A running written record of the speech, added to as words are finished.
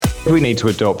We need to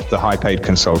adopt the high-paid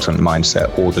consultant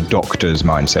mindset or the doctor's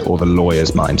mindset or the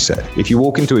lawyer's mindset. If you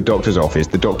walk into a doctor's office,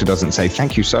 the doctor doesn't say,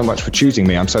 "Thank you so much for choosing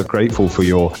me. I'm so grateful for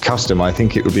your custom. I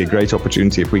think it would be a great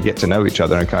opportunity if we get to know each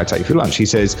other and can I take you for lunch?" He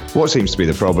says, "What seems to be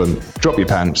the problem? Drop your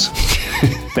pants,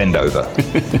 bend over."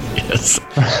 Yes.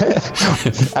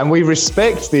 And we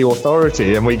respect the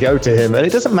authority and we go to him. And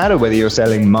it doesn't matter whether you're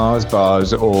selling Mars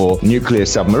bars or nuclear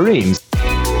submarines.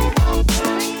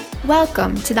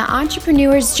 Welcome to the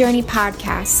Entrepreneur's Journey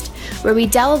podcast, where we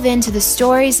delve into the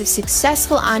stories of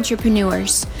successful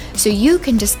entrepreneurs so you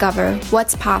can discover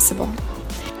what's possible.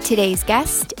 Today's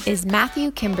guest is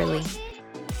Matthew Kimberley.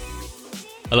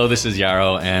 Hello, this is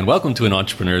Yarrow, and welcome to an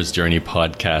Entrepreneur's Journey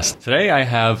podcast. Today I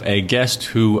have a guest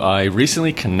who I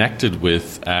recently connected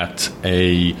with at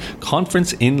a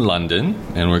conference in London,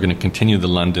 and we're going to continue the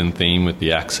London theme with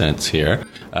the accents here.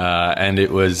 And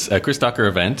it was a Chris Ducker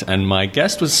event, and my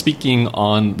guest was speaking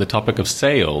on the topic of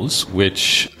sales,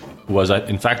 which was,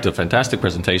 in fact, a fantastic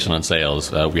presentation on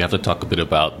sales. We have to talk a bit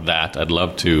about that. I'd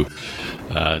love to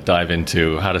dive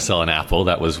into how to sell an apple.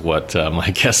 That was what my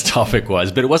guest topic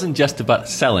was. But it wasn't just about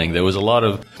selling. There was a lot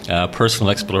of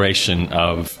personal exploration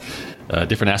of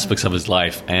different aspects of his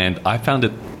life. And I found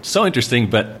it so interesting,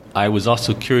 but I was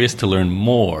also curious to learn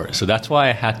more. So that's why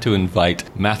I had to invite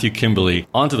Matthew Kimberley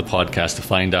onto the podcast to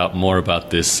find out more about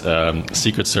this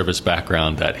Secret Service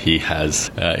background that he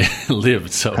has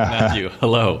lived. So Matthew,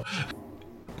 hello.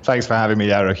 Thanks for having me,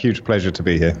 Yarrow. Huge pleasure to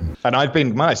be here. And I've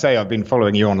been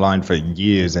following you online for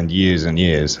years and years and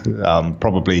years.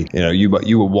 Probably, you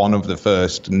were one of the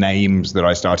first names that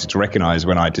I started to recognize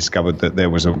when I discovered that there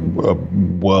was a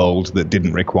world that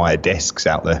didn't require desks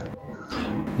out there.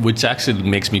 Which actually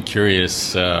makes me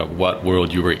curious what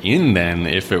world you were in then,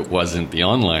 if it wasn't the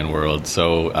online world.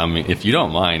 So, I mean, if you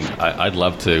don't mind, I'd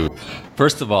love to.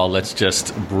 First of all, let's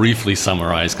just briefly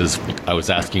summarize, because I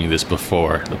was asking you this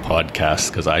before the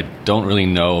podcast, because I don't really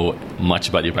know much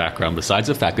about your background, besides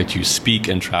the fact that you speak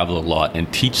and travel a lot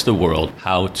and teach the world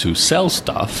how to sell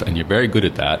stuff, and you're very good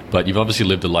at that. But you've obviously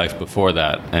lived a life before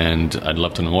that, and I'd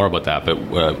love to know more about that. But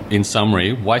in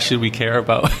summary, why should we care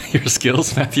about your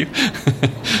skills, Matthew?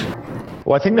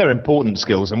 Well, I think they're important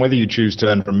skills, and whether you choose to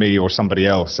learn from me or somebody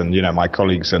else, and my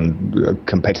colleagues and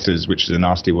competitors, which is a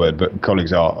nasty word, but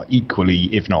colleagues are equally,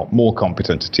 if not more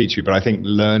competent to teach you. But I think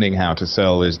learning how to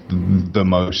sell is the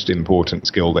most important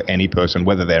skill that any person,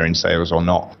 whether they're in sales or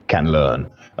not, can learn,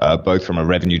 both from a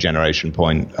revenue generation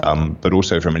point, but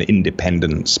also from an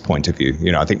independence point of view.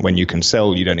 I think when you can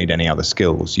sell, you don't need any other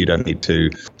skills. You don't need to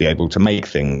be able to make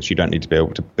things. You don't need to be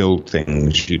able to build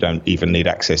things. You don't even need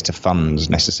access to funds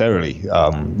necessarily.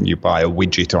 You buy a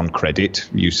widget on credit,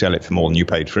 you sell it for more than you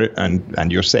paid for it,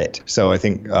 and you're set. So I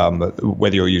think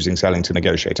whether you're using selling to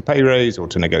negotiate a pay raise or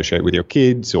to negotiate with your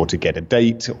kids or to get a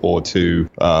date or to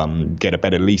get a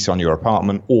better lease on your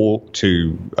apartment or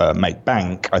to make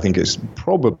bank, I think it's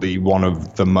probably one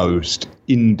of the most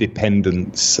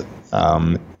independence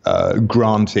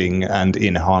granting and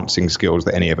enhancing skills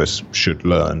that any of us should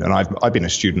learn. And I've been a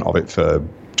student of it for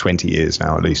 20 years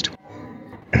now, at least.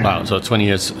 Wow, so 20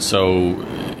 years. So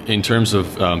in terms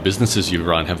of businesses you've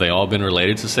run, have they all been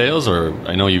related to sales? Or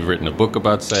I know you've written a book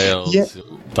about sales. Yeah.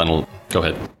 Go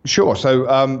ahead. Sure. So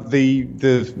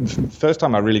the first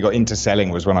time I really got into selling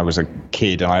was when I was a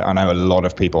kid. And I know a lot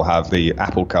of people have the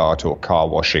apple cart or car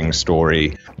washing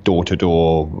story,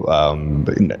 door-to-door,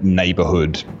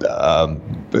 neighborhood,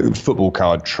 football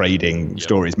card trading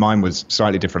stories. Mine was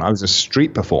slightly different. I was a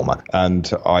street performer, and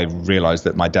I realized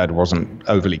that my dad wasn't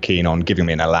overly keen on giving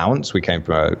me an allowance. We came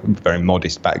from a very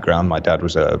modest background. My dad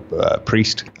was a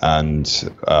priest, and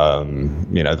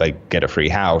they get a free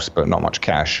house, but not much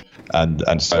cash.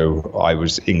 And so I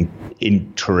was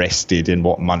interested in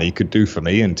what money could do for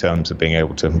me in terms of being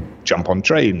able to jump on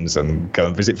trains and go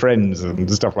and visit friends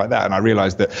and stuff like that. And I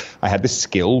realized that I had this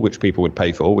skill which people would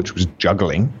pay for, which was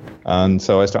juggling. And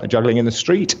so I started juggling in the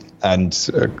street. And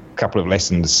a couple of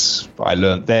lessons I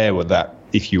learned there were that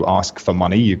if you ask for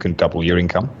money, you can double your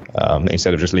income.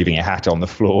 Instead of just leaving your hat on the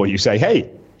floor, you say, "Hey,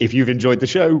 if you've enjoyed the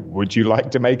show, would you like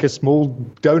to make a small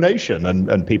donation?"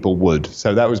 And people would.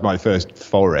 So that was my first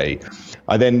foray.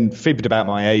 I then fibbed about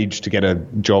my age to get a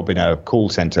job in a call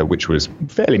center, which was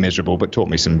fairly miserable, but taught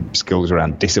me some skills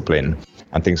around discipline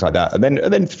and things like that. And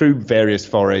then through various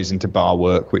forays into bar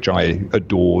work, which I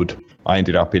adored, I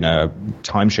ended up in a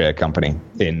timeshare company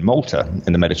in Malta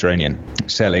in the Mediterranean,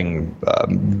 selling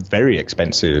very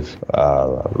expensive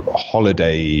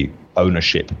holiday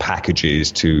ownership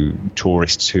packages to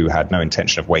tourists who had no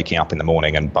intention of waking up in the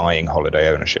morning and buying holiday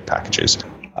ownership packages.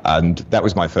 And that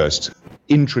was my first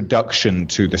introduction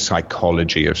to the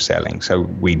psychology of selling. So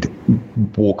we'd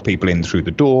walk people in through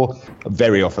the door.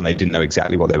 Very often they didn't know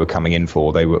exactly what they were coming in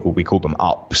for. We called them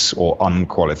UPs, or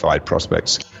unqualified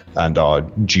prospects. And our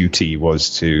duty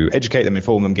was to educate them,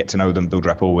 inform them, get to know them, build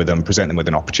rapport with them, present them with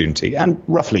an opportunity. And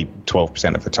roughly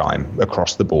 12% of the time,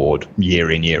 across the board, year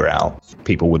in, year out,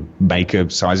 people would make a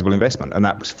sizable investment. And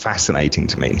that was fascinating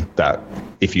to me, that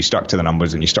if you stuck to the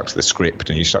numbers and you stuck to the script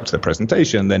and you stuck to the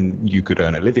presentation, then you could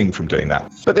earn a living from doing that.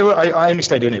 But I only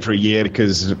stayed in it for a year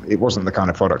because it wasn't the kind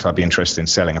of product I'd be interested in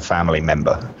selling a family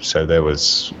member. So there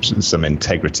was some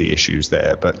integrity issues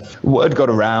there. But word got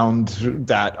around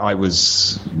that I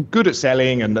was good at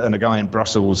selling, and a guy in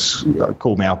Brussels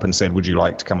called me up and said, would you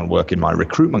like to come and work in my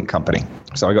recruitment company?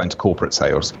 So I got into corporate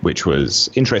sales, which was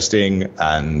interesting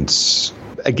and,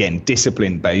 again,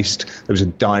 discipline based. There was a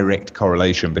direct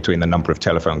correlation between the number of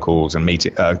telephone calls I made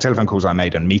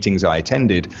and meetings I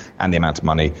attended and the amount of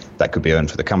money that could be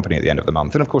earned for the company at the end of the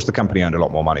month. And of course, the company earned a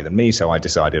lot more money than me, so I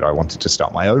decided I wanted to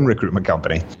start my own recruitment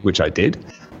company, which I did.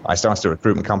 I started a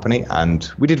recruitment company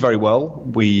and we did very well.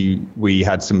 We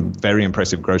had some very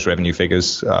impressive gross revenue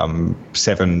figures,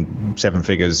 seven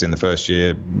figures in the first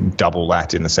year, double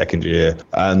that in the second year.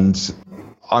 And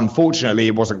unfortunately,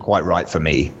 it wasn't quite right for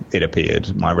me, it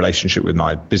appeared. My relationship with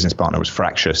my business partner was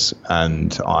fractious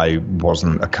and I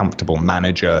wasn't a comfortable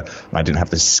manager. And I didn't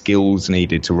have the skills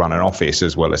needed to run an office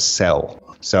as well as sell.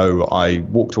 So I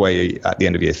walked away at the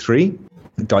end of year 3.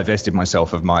 Divested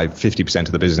myself of my 50%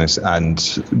 of the business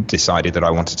and decided that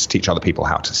I wanted to teach other people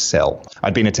how to sell.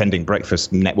 I'd been attending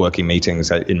breakfast networking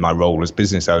meetings in my role as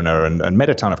business owner and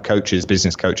met a ton of coaches,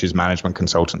 business coaches, management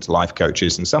consultants, life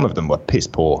coaches, and some of them were piss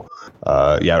poor,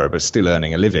 but still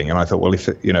earning a living. And I thought, well,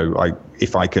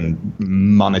 if I can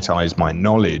monetize my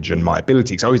knowledge and my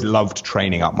ability, because I always loved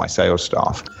training up my sales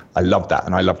staff. I loved that,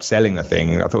 and I loved selling the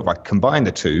thing. I thought if I combine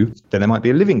the two, then there might be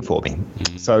a living for me.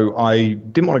 Mm-hmm. So I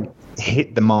didn't want to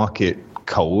hit the market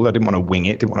cold. I didn't want to wing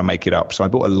it, didn't want to make it up. So I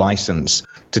bought a license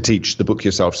to teach the Book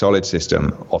Yourself Solid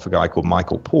system off a guy called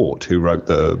Michael Port, who wrote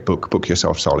the book Book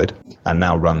Yourself Solid and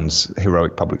now runs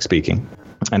Heroic Public Speaking.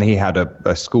 And he had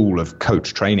a school of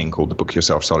coach training called the Book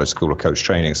Yourself Solid School of Coach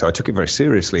Training. So I took it very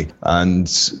seriously and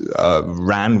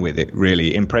ran with it,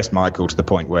 really. Impressed Michael to the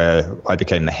point where I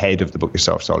became the head of the Book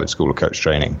Yourself Solid School of Coach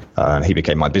Training. And he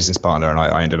became my business partner, and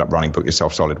I ended up running Book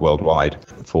Yourself Solid worldwide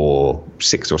for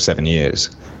 6 or 7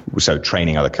 years. So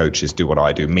training other coaches do what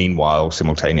I do, meanwhile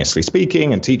simultaneously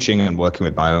speaking and teaching and working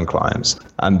with my own clients.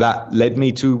 And that led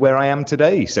me to where I am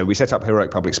today. So we set up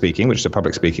Heroic Public Speaking, which is a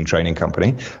public speaking training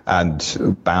company. And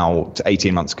about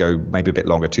 18 months ago, maybe a bit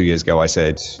longer, 2 years ago, I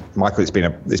said, Michael, it's been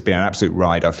an absolute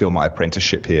ride. I feel my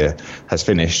apprenticeship here has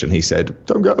finished. And he said,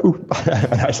 don't go.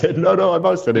 And I said, no, I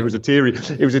must. And it was a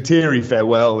teary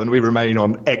farewell. And we remain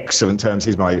on excellent terms.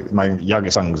 He's my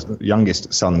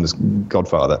youngest son's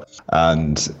godfather.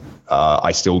 And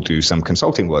I still do some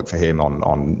consulting work for him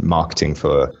on marketing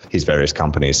for his various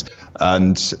companies.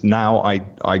 And now I,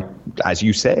 as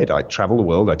you said, I travel the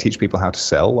world. I teach people how to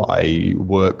sell. I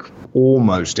work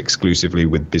almost exclusively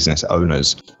with business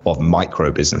owners of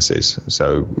micro businesses.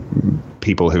 So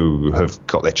people who have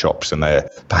got their chops and they're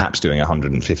perhaps doing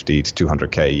 150 to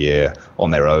 200K a year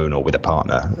on their own or with a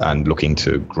partner and looking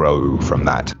to grow from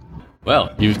that.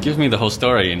 Well, you've given me the whole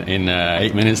story in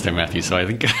 8 minutes there, Matthew, so I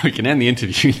think we can end the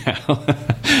interview now.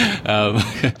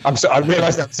 I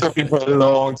realized I've been talking for a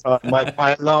long time.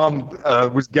 My alarm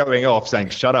was going off saying,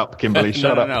 shut up, Kimberley,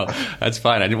 shut up. No, that's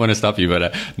fine. I didn't want to stop you,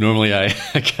 but normally I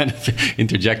kind of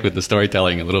interject with the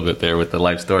storytelling a little bit there with the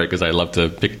life story because I love to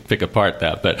pick apart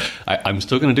that, but I'm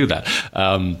still going to do that.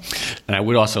 And I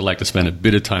would also like to spend a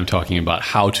bit of time talking about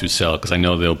how to sell, because I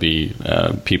know there'll be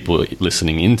people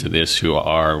listening into this who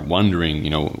are wondering,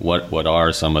 what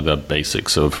are some of the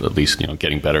basics of at least,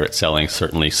 getting better at selling,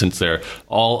 certainly since they're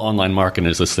all online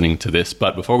marketers listening to this.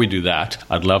 But before we do that,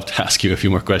 I'd love to ask you a few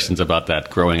more questions about that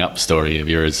growing up story of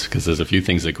yours, because there's a few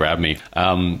things that grab me.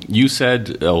 You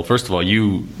said, first of all,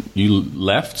 you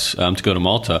left to go to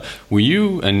Malta. Were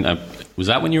you, and was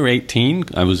that when you were 18?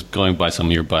 I was going by some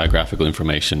of your biographical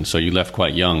information. So you left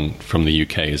quite young from the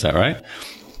UK, is that right?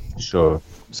 Sure.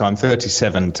 So I'm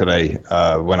 37 today.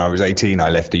 When I was 18, I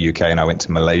left the UK and I went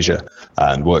to Malaysia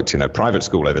and worked in a private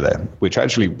school over there, which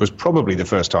actually was probably the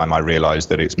first time I realized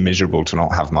that it's miserable to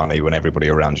not have money when everybody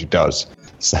around you does.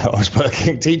 So I was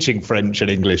teaching French and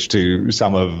English to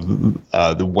some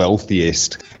of the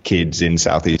wealthiest kids in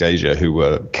Southeast Asia who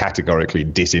were categorically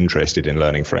disinterested in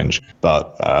learning French.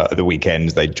 But at the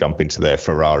weekends, they'd jump into their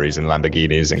Ferraris and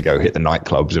Lamborghinis and go hit the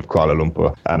nightclubs of Kuala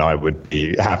Lumpur. And I would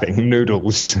be having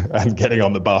noodles and getting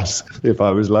on the bus if I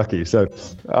was lucky. So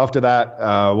after that,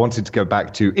 I wanted to go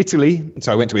back to Italy Italy.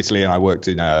 So I went to Italy and I worked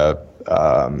in a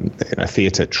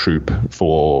theatre troupe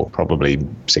for probably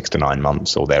 6 to 9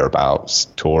 months or thereabouts,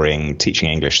 touring, teaching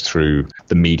English through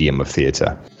the medium of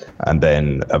theatre. And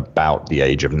then about the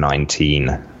age of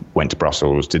 19, went to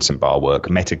Brussels, did some bar work,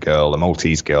 met a girl, a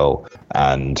Maltese girl,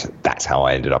 and that's how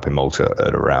I ended up in Malta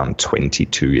at around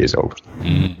 22 years old.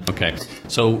 Okay.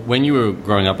 So when you were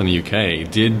growing up in the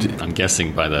UK, I'm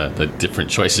guessing by the different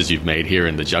choices you've made here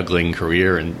in the juggling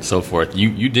career and so forth,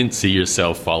 you didn't see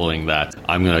yourself following that.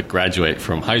 I'm going to graduate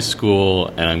from high school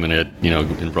and I'm going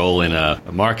to, enroll in a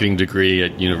marketing degree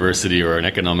at university or an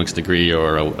economics degree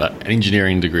or an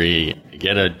engineering degree,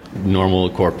 get a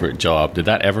normal corporate job. Did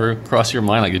that ever cross your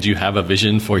mind? Like, did you have a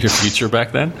vision for your future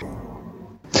back then?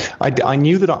 I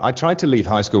knew that I tried to leave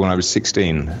high school when I was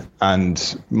 16,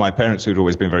 and my parents, who'd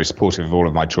always been very supportive of all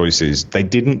of my choices, they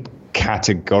didn't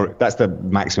that's the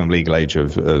maximum legal age that's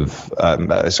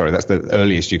the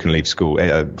earliest you can leave school,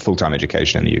 full-time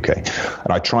education in the UK.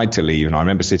 And I tried to leave, and I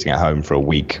remember sitting at home for a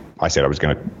week. I said I was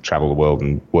going to travel the world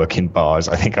and work in bars.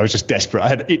 I think I was just desperate. I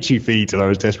had itchy feet and I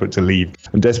was desperate to leave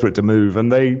and desperate to move.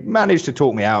 And they managed to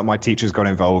talk me out. My teachers got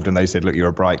involved and they said, look, you're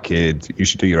a bright kid. You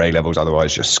should do your A-levels,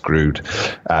 otherwise you're screwed.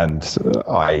 And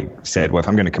I said, well, if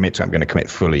I'm going to commit to it, I'm going to commit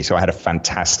fully. So I had a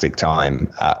fantastic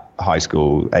time at high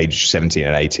school, age 17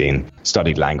 and 18,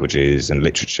 studied languages and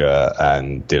literature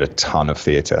and did a ton of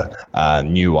theatre.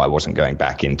 Knew I wasn't going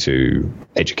back into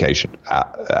education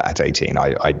at 18.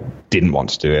 I didn't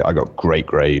want to do it. I got great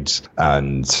grades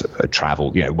and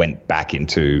traveled, went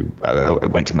to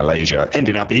Malaysia,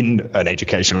 ended up in an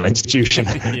educational institution,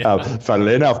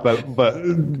 funnily enough,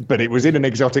 but it was in an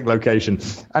exotic location.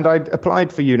 And I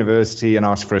applied for university and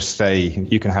asked for a stay.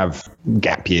 You can have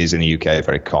gap years in the UK,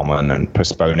 very common, and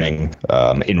postponing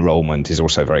enrollment is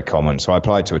also very common. So I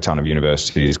applied to a ton of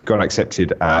universities, got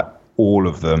accepted at all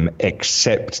of them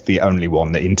except the only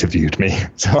one that interviewed me.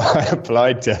 So I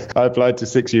applied to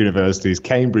 6 universities.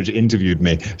 Cambridge interviewed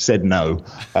me, said no,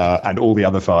 and all the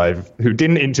other 5 who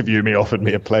didn't interview me offered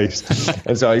me a place.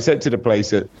 And so I accepted a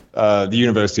place at the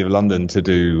University of London to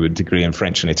do a degree in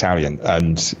French and Italian,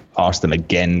 and asked them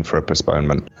again for a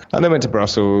postponement. And then went to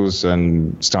Brussels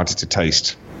and started to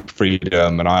taste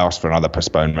freedom, and I asked for another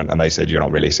postponement, and they said, you're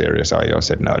not really serious, are you? I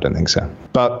said, no, I don't think so.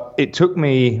 But it took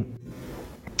me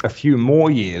a few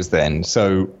more years then.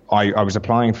 So I was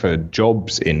applying for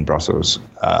jobs in Brussels,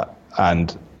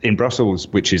 and in Brussels,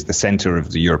 which is the center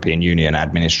of the European Union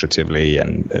administratively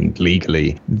and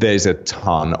legally, there's a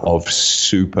ton of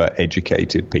super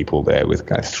educated people there with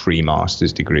kind of 3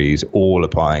 master's degrees, all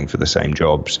applying for the same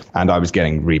jobs. And I was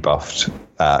getting rebuffed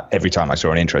every time I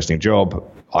saw an interesting job.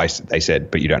 They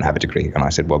said, but you don't have a degree. And I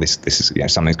said, well, this is,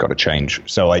 something's got to change.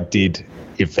 So I did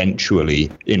eventually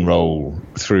enroll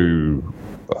through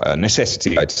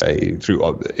necessity, I'd say,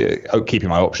 through keeping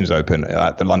my options open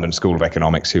at the London School of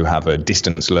Economics, who have a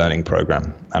distance learning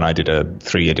program. And I did a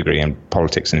 3-year degree in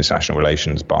politics and international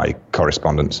relations by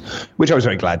correspondence, which I was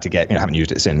very glad to get. I haven't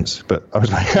used it since, but I was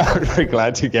very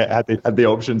glad to get had the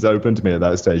options open to me at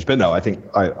that stage. But no, I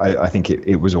think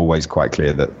it was always quite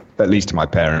clear that, at least to my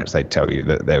parents, they'd tell you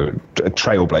that they were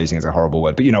trailblazing is a horrible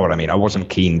word, but you know what I mean. I wasn't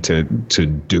keen to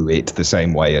do it the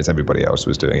same way as everybody else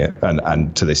was doing it,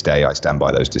 and to this day I stand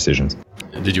by those decisions.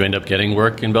 Did you end up getting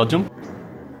work in Belgium?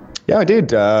 Yeah, I did.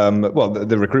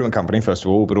 The recruitment company, first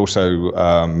of all, but also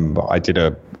I did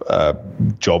a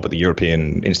job at the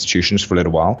European institutions for a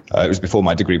little while. It was before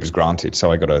my degree was granted,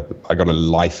 so I got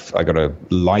a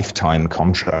lifetime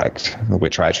contract,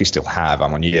 which I actually still have.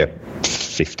 I'm on year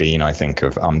 15, I think,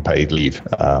 of unpaid leave.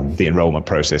 The enrollment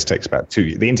process takes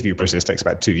the interview process takes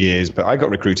about 2 years, but I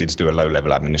got recruited to do a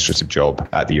low-level administrative job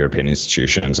at the European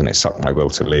institutions, and it sucked my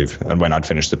will to live. And when I'd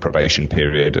finished the probation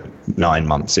period, 9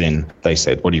 months in, they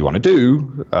said, what do you want to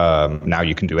do? Now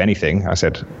you can do anything. I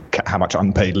said, how much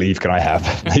unpaid leave can I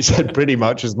have? They said, pretty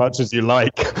much as you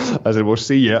like. I said, well,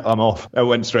 see ya, I'm off. I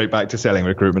went straight back to selling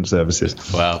recruitment services.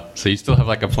 Wow. So you still have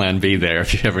like a plan B there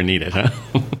if you ever need it, huh?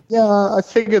 Yeah, I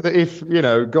figure that if,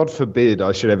 God forbid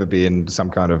I should ever be in some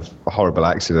kind of horrible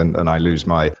accident and I lose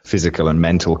my physical and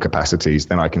mental capacities,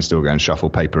 then I can still go and shuffle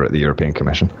paper at the European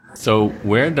Commission. So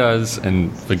where does,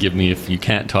 and forgive me if you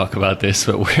can't talk about this,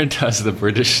 but where does the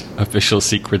British Official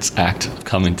Secrets Act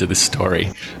come into this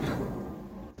story?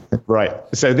 Right.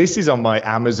 So this is on my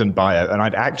Amazon bio, and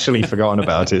I'd actually forgotten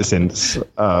about it since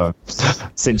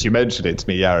you mentioned it to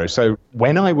me, Yarrow. So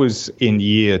when I was in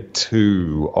year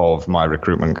 2 of my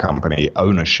recruitment company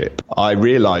ownership, I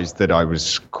realized that I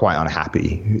was quite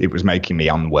unhappy. It was making me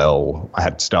unwell. I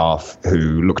had staff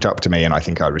who looked up to me and I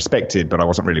think I respected, but I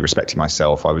wasn't really respecting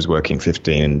myself. I was working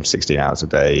 15, 16 hours a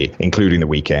day, including the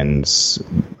weekends,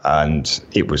 and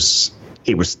it was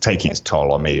it was taking its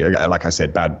toll on me. Like I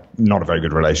said, not a very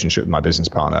good relationship with my business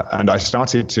partner. And I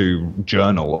started to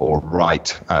journal or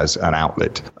write as an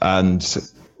outlet.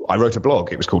 And I wrote a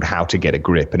blog. It was called How to Get a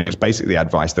Grip. And it was basically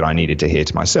advice that I needed to hear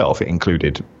to myself. It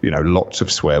included, lots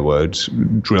of swear words,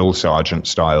 drill sergeant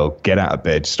style, get out of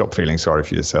bed, stop feeling sorry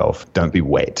for yourself, don't be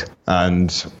wet.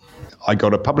 And I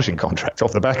got a publishing contract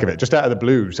off the back of it, just out of the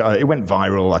blue. So it went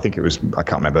viral. I think it was, I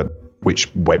can't remember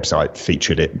which website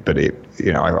featured it, but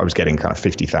I was getting kind of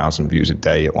 50,000 views a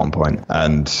day at one point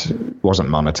and wasn't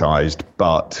monetized.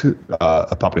 But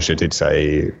a publisher did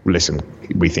say, listen,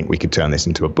 we think we could turn this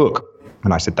into a book.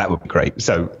 And I said, that would be great.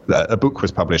 So a book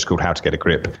was published called How to Get a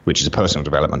Grip, which is a personal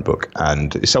development book.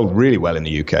 And it sold really well in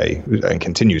the UK and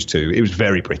continues to. It was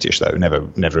very British, though, never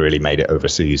really made it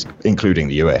overseas, including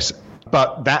the US.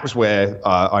 But that was where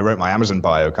I wrote my Amazon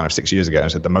bio kind of 6 years ago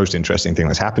and said the most interesting thing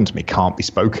that's happened to me can't be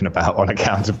spoken about on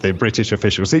account of the British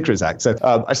Official Secrets Act. So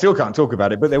I still can't talk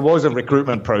about it, but there was a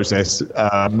recruitment process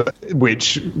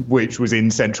which was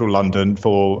in central London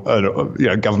for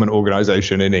a government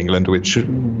organisation in England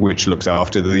which looks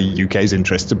after the UK's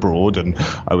interests abroad. And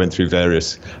I went through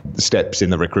various steps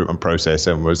in the recruitment process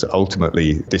and was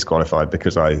ultimately disqualified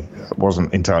because I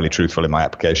wasn't entirely truthful in my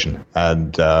application.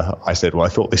 And I said, well, I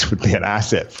thought this would be an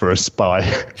asset for a spy.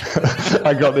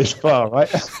 I got this far,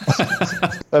 right?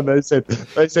 And they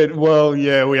said, well,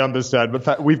 yeah, we understand,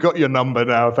 but we've got your number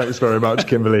now. Thanks very much,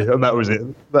 Kimberley. And that was it.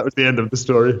 That was the end of the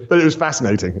story. But it was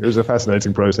fascinating. It was a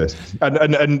fascinating process.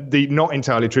 And the not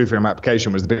entirely truthful in my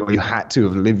application was the bit where you had to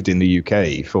have lived in the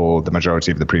UK for the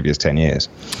majority of the previous 10 years.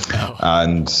 Oh.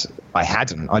 And I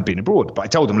hadn't. I'd been abroad, but I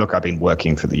told them, look, I've been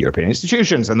working for the European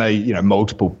institutions, and they,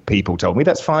 multiple people told me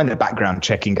that's fine. The background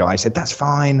checking guy said that's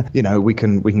fine. We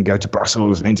can go to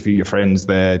Brussels and interview your friends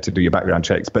there to do your background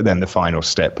checks. But then the final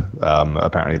step,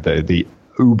 apparently the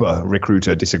Uber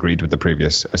recruiter disagreed with the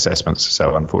previous assessments.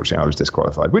 So unfortunately, I was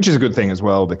disqualified, which is a good thing as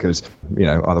well, because,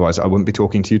 otherwise I wouldn't be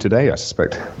talking to you today, I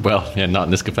suspect. Well, yeah, not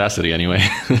in this capacity anyway.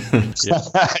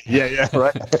 Yeah,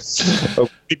 right.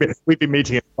 We've been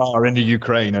meeting at a bar in the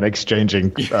Ukraine and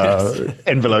exchanging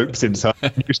envelopes inside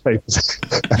newspapers.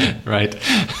 Right.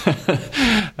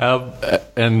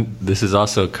 And this is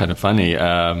also kind of funny.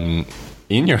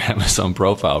 In your Amazon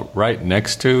profile, right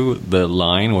next to the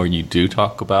line where you do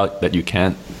talk about that you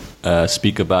can't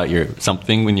speak about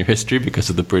something in your history because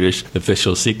of the British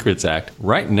Official Secrets Act,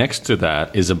 right next to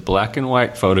that is a black and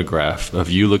white photograph of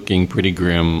you looking pretty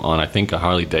grim on, I think, a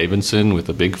Harley Davidson with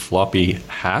a big floppy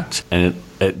hat. And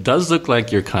it does look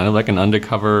like you're kind of like an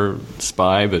undercover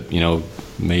spy, but,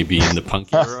 maybe in the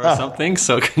punk era or something.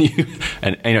 So can you,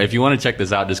 and if you want to check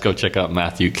this out, just go check out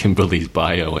Matthew Kimberley's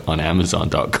bio on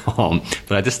Amazon.com.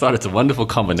 But I just thought it's a wonderful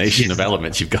combination of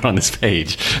elements you've got on this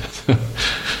page.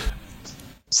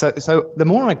 So the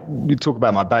more I talk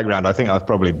about my background, I think I've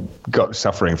probably got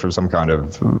suffering from some kind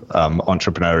of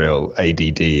entrepreneurial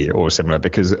ADD or similar,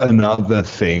 because another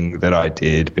thing that I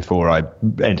did before I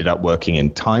ended up working in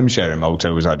timeshare in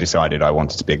Malta was I decided I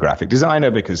wanted to be a graphic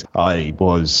designer because I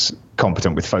was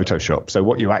competent with Photoshop. So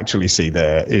what you actually see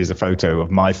there is a photo of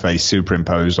my face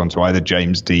superimposed onto either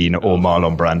James Dean or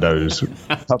Marlon Brando's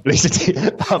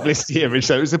publicity image.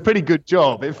 So it was a pretty good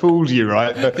job. It fooled you,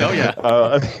 right? But,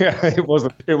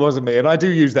 it wasn't me. And I do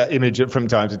use that image from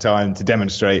time to time to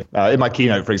demonstrate. In my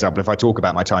keynote, for example, if I talk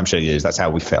about my timeshare years, that's how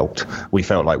we felt. We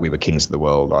felt like we were kings of the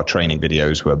world. Our training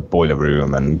videos were Boiler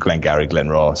Room and Glengarry Glen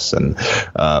Ross, and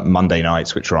Monday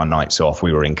nights, which were our nights off,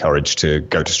 we were encouraged to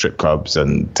go to strip clubs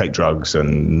and take drugs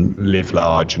and live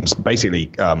large and basically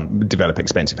develop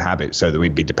expensive habits so that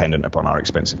we'd be dependent upon our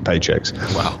expensive paychecks.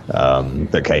 Wow.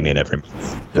 That came in every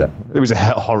month. Yeah. It was a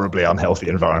horribly unhealthy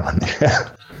environment.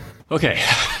 Okay.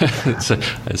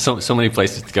 so many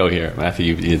places to go here,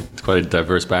 Matthew. It's quite a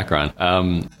diverse background.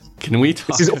 Can we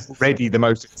talk? This is already the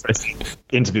most interesting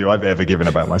interview I've ever given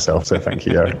about myself, so thank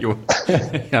you.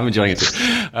 I'm enjoying it too.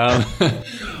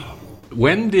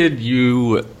 When did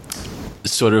you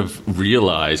sort of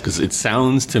realize, because it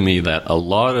sounds to me that a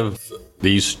lot of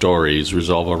these stories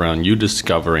resolve around you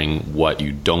discovering what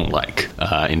you don't like,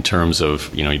 in terms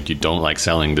of, you don't like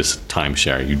selling this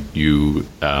timeshare.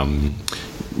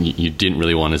 You didn't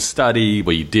really want to study,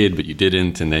 but you did, but you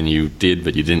didn't, and then you did,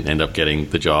 but you didn't end up getting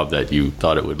the job that you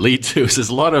thought it would lead to. So there's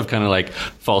a lot of kind of like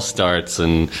false starts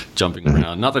and jumping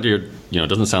around. Not that it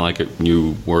doesn't sound like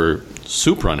you were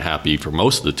super unhappy for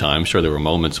most of the time. Sure, there were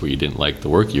moments where you didn't like the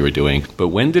work you were doing, but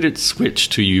when did it switch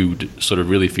to you sort of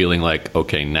really feeling like,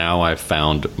 okay, now I've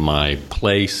found my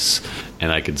place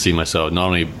and I can see myself not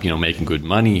only, making good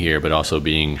money here, but also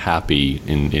being happy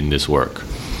in this work?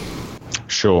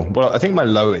 Sure. Well, I think my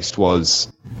lowest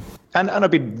was, and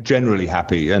I've been generally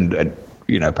happy and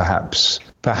perhaps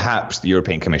the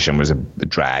European Commission was a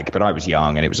drag, but I was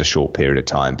young and it was a short period of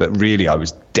time. But really, I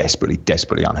was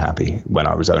desperately unhappy when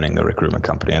I was owning the recruitment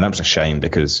company. And that was a shame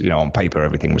because, on paper,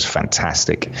 everything was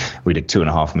fantastic. We did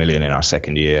 2.5 million in our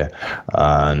second year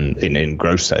in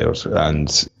gross sales.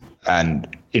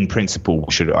 And in principle,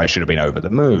 I should have been over the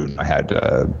moon. I had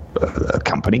a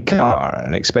company car,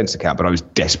 an expense account, but I was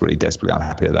desperately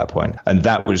unhappy at that point. And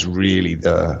that was really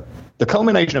the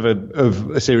culmination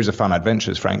of a series of fun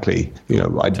adventures, frankly. Tell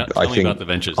me about the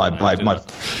ventures.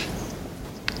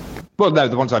 Well, no,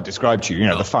 the ones I've described to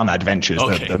you, the fun adventures,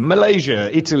 okay. the Malaysia,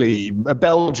 Italy,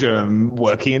 Belgium,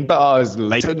 working in bars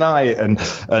late at night and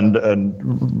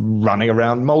running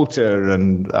around Malta.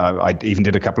 And I even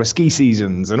did a couple of ski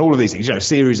seasons and all of these things, a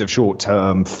series of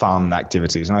short-term fun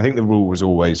activities. And I think the rule was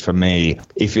always for me,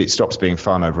 if it stops being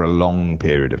fun over a long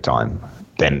period of time,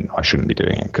 then I shouldn't be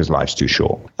doing it because life's too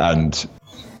short. And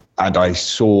I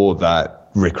saw that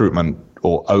recruitment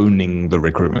or owning the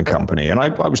recruitment company. And I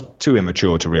was too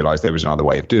immature to realize there was another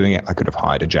way of doing it. I could have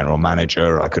hired a general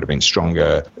manager. I could have been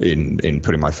stronger in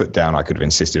putting my foot down. I could have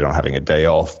insisted on having a day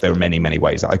off. There are many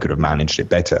ways that I could have managed it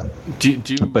better.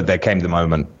 But there came the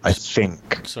moment, I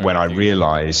think, when I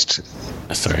realized...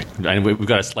 Sorry, and we've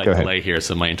got a slight delay here,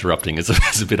 so my interrupting is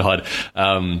a bit odd.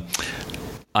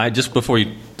 Just before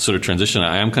you sort of transition,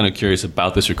 I am kind of curious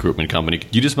about this recruitment company.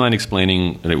 Could you just mind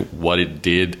explaining what it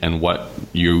did and what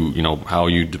how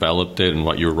you developed it and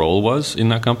what your role was in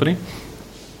that company?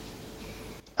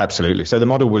 Absolutely. So the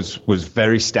model was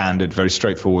very standard, very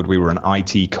straightforward. We were an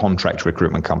IT contract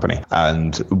recruitment company.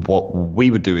 And what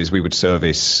we would do is we would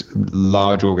service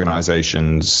large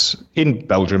organizations in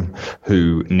Belgium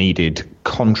who needed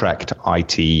contract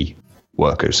IT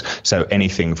workers. So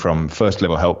anything from first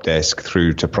level help desk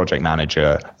through to project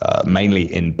manager, mainly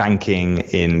in banking,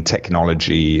 in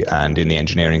technology, and in the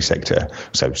engineering sector.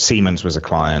 So Siemens was a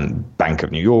client, Bank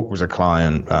of New York was a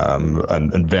client,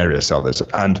 and various others.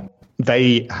 And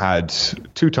they had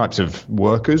two types of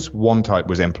workers. One type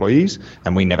was employees,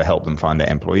 and we never helped them find their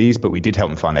employees, but we did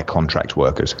help them find their contract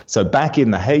workers. So back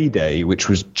in the heyday, which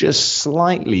was just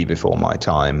slightly before my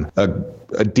time,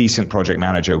 a decent project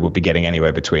manager would be getting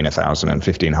anywhere between 1,000 and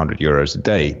 1,500 euros a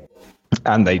day.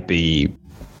 And they'd be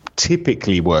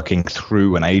typically working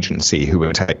through an agency who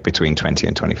would take between 20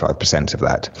 and 25% of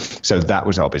that. So that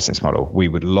was our business model. We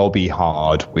would lobby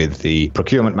hard with the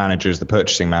procurement managers, the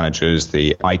purchasing managers,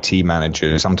 the IT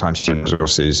managers, sometimes human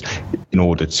resources, in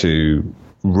order to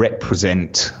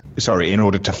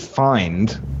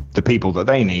find the people that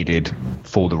they needed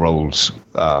for the roles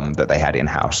that they had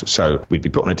in-house. So we'd be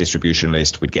put on a distribution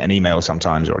list, we'd get an email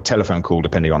sometimes or a telephone call,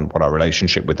 depending on what our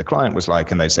relationship with the client was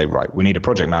like, and they'd say, right, we need a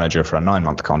project manager for a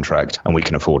 9-month contract, and we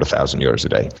can afford 1,000 euros a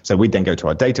day. So we'd then go to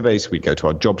our database, we'd go to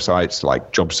our job sites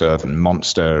like JobServe and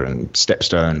Monster and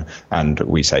Stepstone, and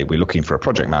we say, we're looking for a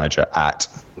project manager at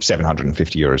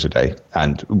 750 euros a day.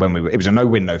 And it was a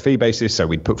no-win, no-fee basis, so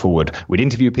we'd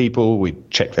interview people, we'd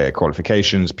check their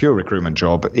qualifications, pure recruitment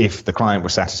job. If the client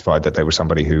was satisfied that they were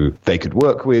somebody who they could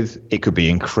work with, it could be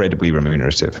incredibly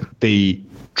remunerative. The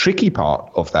tricky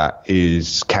part of that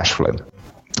is cash flow.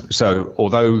 So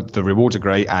although the rewards are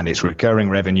great and it's recurring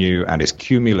revenue and it's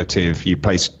cumulative, you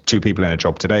place 2 people in a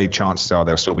job today, chances are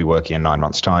they'll still be working in 9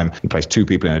 months' time. You place 2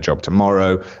 people in a job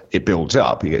tomorrow, it builds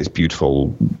up. You get this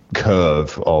beautiful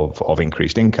curve of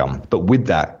increased income. But with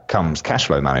that comes cash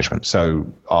flow management. So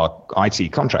our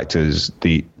IT contractors,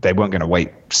 they weren't going to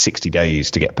wait 60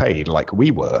 days to get paid like we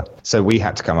were. So we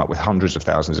had to come up with hundreds of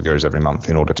thousands of euros every month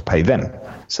in order to pay them.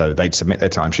 So they'd submit their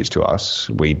timesheets to us.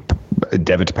 We'd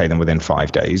endeavor to pay them within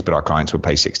 5 days, but our clients would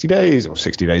pay 60 days or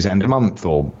 60 days end of month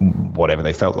or whatever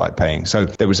they felt like paying. So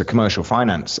there was a commercial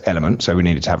finance element. So we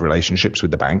needed to have relationships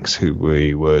with the banks who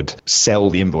we would sell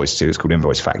the invoice to. It's called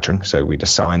invoice factoring. So we'd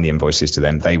assign the invoices to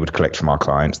them. They would collect from our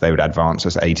clients. They would advance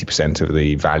us 80% of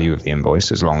the value of the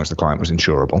invoice as long as the client was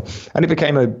insurable. And it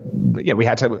became a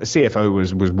CFO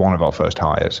was one of our first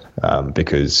hires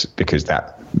because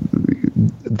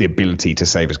the ability to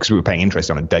save us, because we were paying interest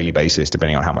on a daily basis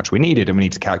depending on how much we needed, and we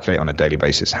need to calculate on a daily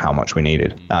basis how much we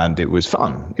needed. And it was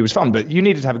fun, but you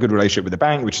needed to have a good relationship with the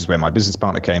bank, which is where my business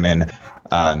partner came in.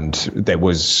 And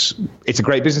it's a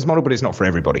great business model, but it's not for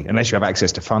everybody. Unless you have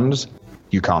access to funds,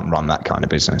 you can't run that kind of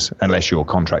business unless your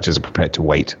contractors are prepared to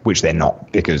wait, which they're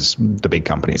not, because the big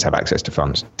companies have access to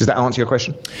funds. Does that answer your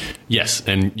question? Yes.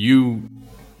 And you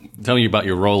tell me about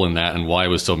your role in that and why it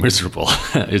was so miserable.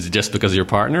 Is it just because of your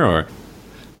partner, or?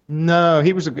 No,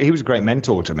 he was a great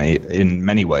mentor to me in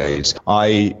many ways.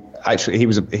 He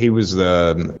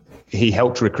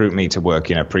helped recruit me to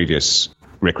work in a previous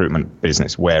recruitment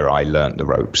business where I learned the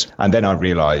ropes. And then I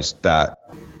realized that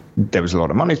there was a lot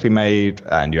of money to be made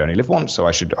and you only live once, so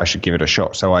I should give it a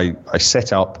shot. So I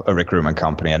set up a recruitment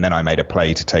company, and then I made a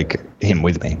play to take him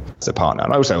with me as a partner.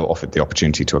 And I also offered the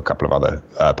opportunity to a couple of other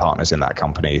partners in that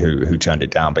company who turned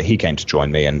it down, but he came to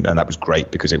join me, and that was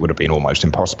great because it would have been almost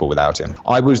impossible without him.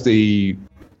 I was the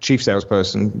chief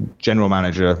salesperson, general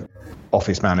manager,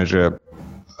 office manager,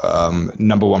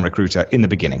 number one recruiter in the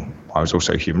beginning. I was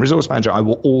also human resource manager. I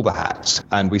wore all the hats,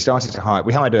 and we started to hire.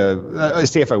 We hired a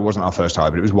CFO. Wasn't our first hire,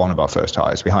 but it was one of our first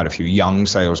hires. We hired a few young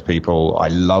salespeople. I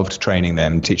loved training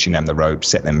them, teaching them the ropes,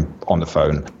 set them on the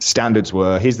phone. Standards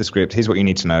were: here's the script, here's what you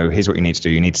need to know, here's what you need to do.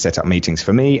 You need to set up meetings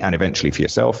for me and eventually for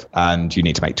yourself, and you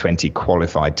need to make 20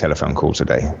 qualified telephone calls a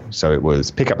day. So it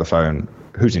was pick up the phone.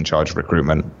 Who's in charge of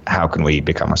recruitment? How can we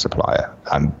become a supplier?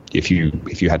 And if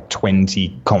you had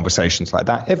 20 conversations like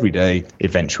that every day,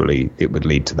 eventually it would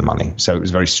lead to the money. So it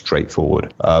was very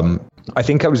straightforward. I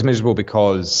think I was miserable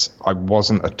because I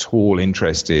wasn't at all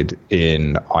interested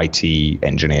in IT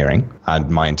engineering, and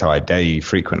my entire day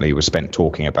frequently was spent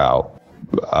talking about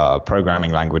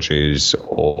programming languages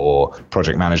or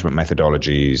project management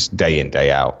methodologies day in, day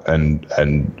out. And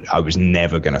I was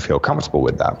never going to feel comfortable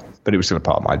with that, but it was still a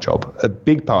part of my job. A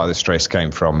big part of the stress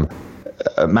came from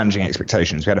managing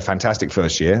expectations. We had a fantastic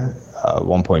first year,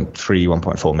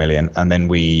 1.4 million. And then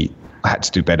we had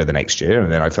to do better the next year.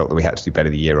 And then I felt that we had to do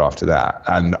better the year after that.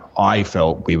 And I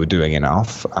felt we were doing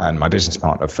enough. And my business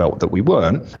partner felt that we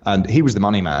weren't. And he was the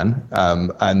money man.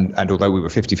 And although we were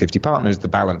 50-50 partners, the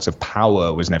balance of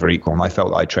power was never equal. And I felt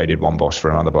that I traded one boss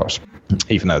for another boss,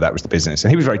 even though that was the business.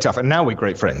 And he was very tough. And now we're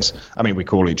great friends. I mean, we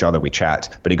call each other, we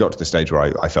chat. But it got to the stage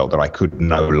where I felt that I could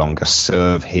no longer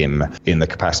serve him in the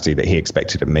capacity that he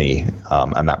expected of me.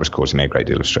 And that was causing me a great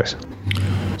deal of stress.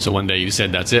 So one day you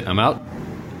said, that's it, I'm out?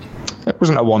 It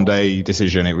wasn't a one-day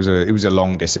decision. It was a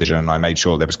long decision. I made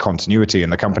sure there was continuity,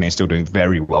 and the company is still doing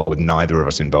very well with neither of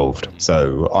us involved.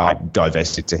 So I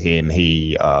divested to him.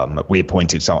 We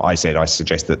appointed. So I said, I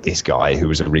suggest that this guy, who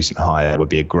was a recent hire, would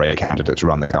be a great candidate to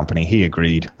run the company. He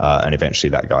agreed, and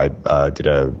eventually that guy did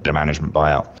a management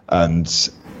buyout. And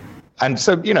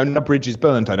so, no bridge is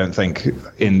burnt, I don't think,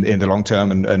 in the long term,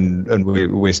 and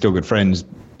we're still good friends.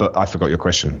 But I forgot your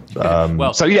question.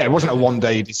 So yeah, it wasn't a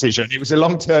one-day decision. It was a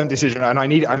long-term decision, and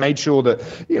I made sure that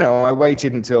I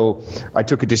waited until I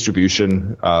took a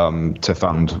distribution to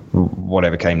fund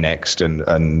whatever came next, and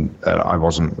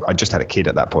I just had a kid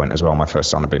at that point as well. My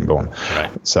first son had been born, right.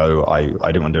 So I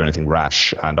didn't want to do anything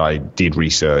rash, and I did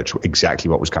research exactly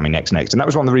what was coming next, and that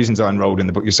was one of the reasons I enrolled in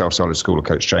the Book Yourself Solid School of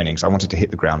Coach Training. So I wanted to hit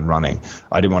the ground running.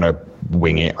 I didn't want to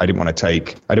wing it. I didn't want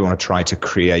to try to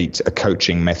create a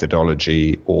coaching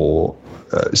methodology or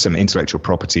some intellectual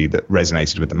property that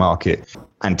resonated with the market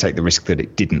and take the risk that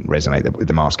it didn't resonate with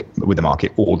the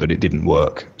market or that it didn't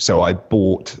work. So I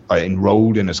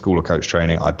enrolled in a school of coach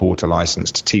training. I bought a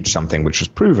license to teach something which was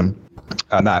proven,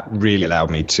 and that really allowed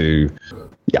me to.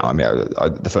 Yeah, I mean,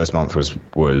 the first month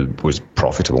was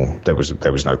profitable. There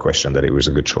was no question that it was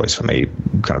a good choice for me.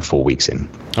 Kind of 4 weeks in.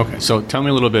 Okay, so tell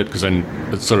me a little bit, because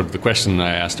sort of the question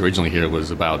I asked originally here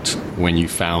was about when you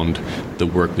found the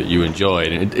work that you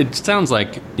enjoyed, and it sounds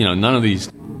like none of these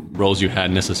roles you had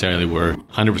necessarily were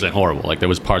 100% horrible. Like there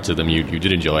was parts of them you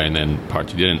did enjoy, and then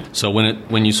parts you didn't. So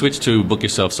when you switched to Book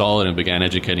Yourself Solid and began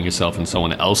educating yourself in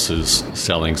someone else's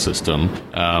selling system,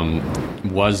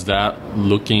 was that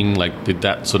looking like, did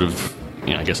that sort of,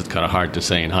 I guess it's kind of hard to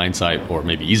say in hindsight, or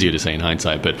maybe easier to say in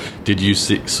hindsight, but did you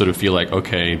sort of feel like,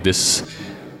 okay, this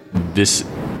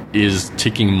is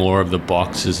ticking more of the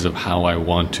boxes of how I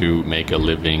want to make a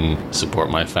living, support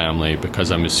my family?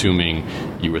 Because I'm assuming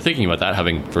you were thinking about that,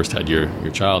 having first had your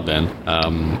child then.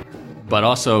 But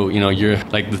also, you're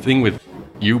like, the thing with,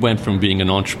 you went from being an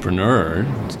entrepreneur,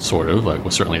 sort of, like, well,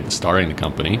 certainly at the starting the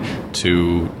company,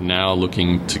 to now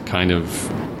looking to kind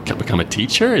of become a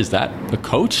teacher. Is that a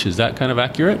coach? Is that kind of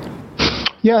accurate?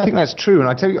 Yeah, I think that's true. And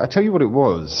I tell you what it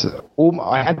was.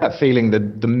 I had that feeling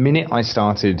that the minute I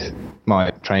started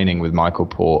my training with Michael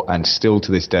Port, and still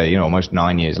to this day, almost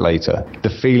 9 years later, the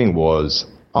feeling was,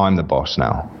 I'm the boss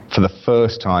now. For the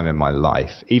first time in my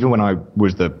life, even when I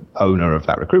was the owner of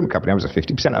that recruitment company, I was a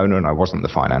 50% owner and I wasn't the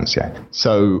financier.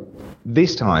 So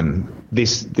this time,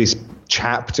 this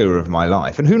chapter of my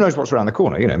life, and who knows what's around the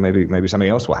corner, maybe something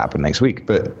else will happen next week,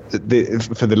 but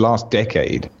for the last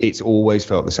decade, it's always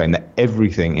felt the same, that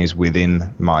everything is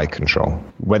within my control.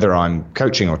 Whether I'm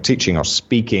coaching or teaching or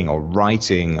speaking or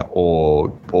writing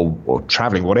or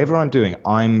traveling, whatever I'm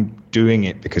doing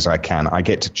it because I can. I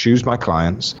get to choose my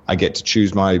clients. I get to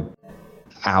choose my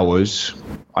hours,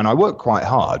 and I work quite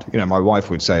hard. My wife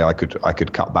would say I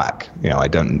could cut back. A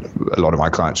lot of my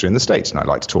clients are in the States, and I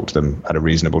like to talk to them at a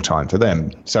reasonable time for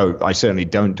them. So I certainly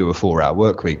don't do a 4-hour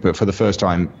work week, but for the first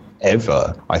time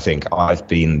ever, I think I've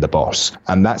been the boss,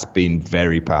 and that's been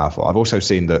very powerful. I've also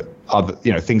seen that other,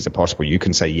 things are possible. You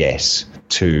can say yes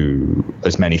to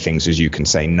as many things as you can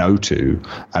say no to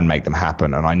and make them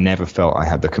happen. And I never felt I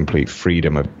had the complete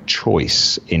freedom of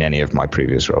choice in any of my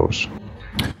previous roles.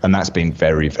 And that's been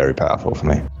very, very powerful for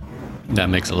me. That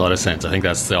makes a lot of sense. I think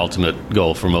that's the ultimate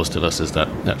goal for most of us, is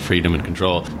that freedom and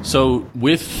control. So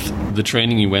with the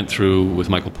training you went through with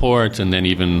Michael Port, and then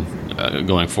even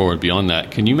going forward beyond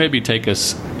that, can you maybe take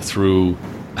us through,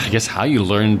 I guess, how you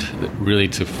learned really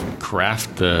to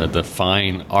craft the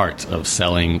fine art of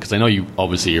selling? Because I know you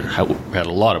obviously had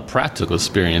a lot of practical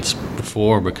experience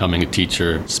before becoming a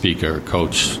teacher, speaker,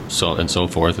 coach, so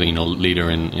forth. Leader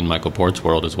in Michael Port's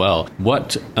world as well.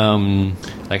 What, I'm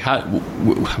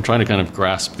trying to kind of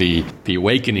grasp the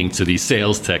awakening to these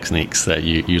sales techniques that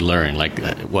you learn.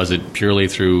 Was it purely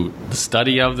through the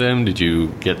study of them? Did you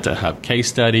get to have case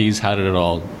studies? How did it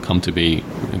all come to be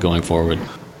going forward?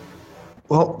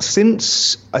 Well,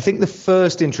 since I think the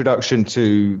first introduction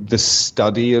to the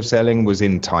study of selling was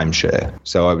in timeshare.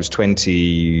 So I was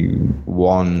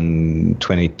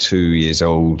 22 years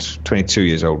old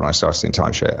when I started in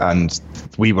timeshare. And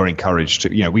we were encouraged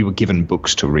to, we were given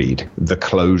books to read. The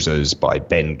Closers by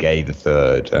Ben Gay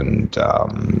III and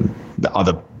the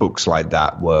other books like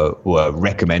that were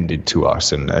recommended to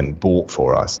us and bought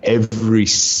for us. Every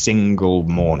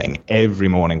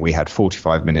morning we had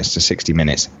 45 minutes to 60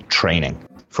 minutes training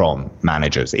from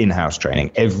managers, in-house training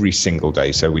every single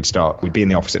day. So we'd be in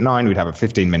the office at 9, we'd have a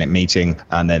 15-minute meeting,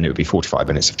 and then it would be 45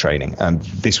 minutes of training. And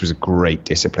this was a great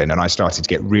discipline. And I started to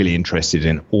get really interested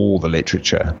in all the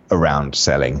literature around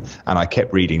selling. And I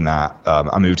kept reading that.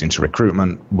 I moved into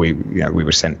recruitment. We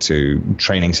were sent to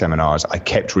training seminars. I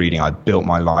kept reading. I built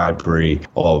my library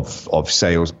of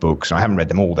sales books. And I haven't read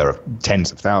them all. There are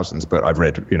tens of thousands, but I've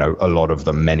read, a lot of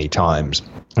them many times.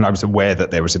 And I was aware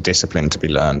that there was a discipline to be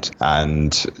learned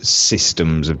and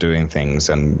systems of doing things,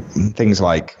 and things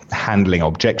like handling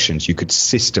objections. You could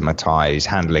systematize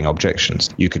handling objections.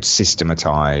 You could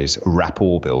systematize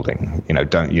rapport building. You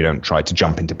don't try to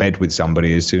jump into bed with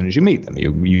somebody as soon as you meet them.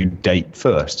 You date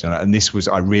first. And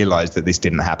I realized that this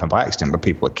didn't happen by accident, but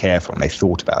people were careful and they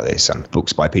thought about this. And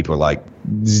books by people like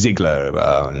Ziegler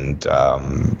and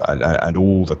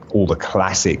all the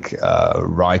classic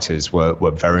writers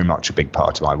were very much a big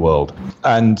part of my world.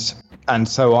 And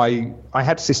so I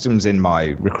had systems in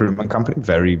my recruitment company,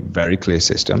 very, very clear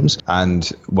systems. And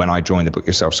when I joined the Book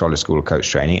Yourself Solid School of Coach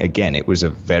Training, again, it was a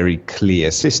very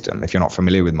clear system. If you're not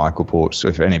familiar with Michael Port's,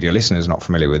 if any of your listeners are not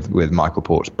familiar with Michael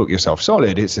Port's Book Yourself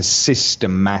Solid, it's a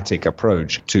systematic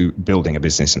approach to building a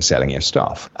business and selling your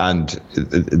stuff. And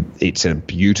it's a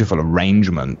beautiful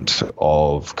arrangement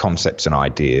of concepts and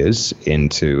ideas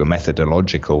into a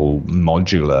methodological,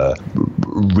 modular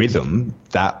rhythm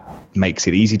that makes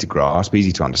it easy to grasp,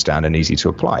 easy to understand, and easy to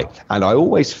apply. And I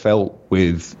always felt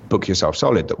with Book Yourself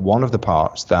Solid that one of the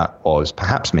parts that was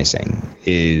perhaps missing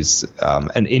is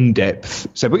an in-depth.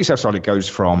 So Book Yourself Solid goes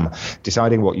from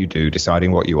deciding what you do,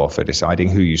 deciding what you offer, deciding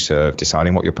who you serve,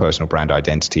 deciding what your personal brand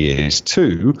identity is,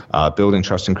 to building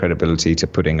trust and credibility, to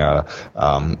putting a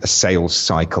sales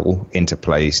cycle into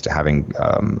place, to having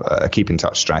a keep in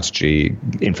touch strategy,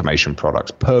 information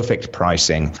products, perfect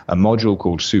pricing, a module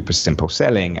called Super Simple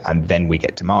Selling, and then we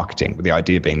get to marketing, with the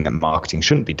idea being that marketing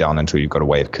shouldn't be done until you've got a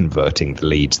way of converting the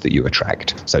leads that you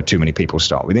attract. So too many people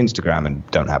start with Instagram and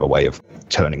don't have a way of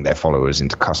turning their followers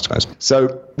into customers.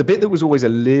 So the bit that was always a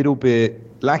little bit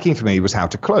lacking for me was how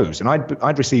to close. And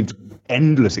I'd received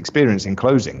endless experience in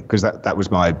closing, because that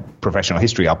was my professional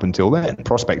history up until then,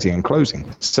 prospecting and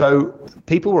closing. So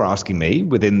people were asking me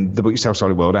within the Book Yourself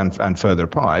Solid world and further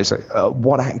apart,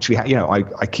 what actually,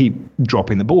 I keep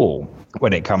dropping the ball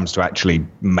when it comes to actually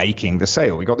making the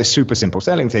sale. We got this super simple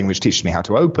selling thing, which teaches me how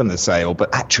to open the sale,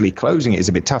 but actually closing it is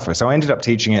a bit tougher. So I ended up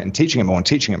teaching it and teaching it more and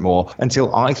teaching it more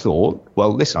until I thought,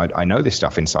 well, listen, I know this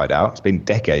stuff inside out. It's been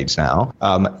decades now.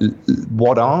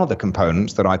 What are the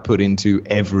components that I put into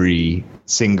every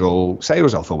single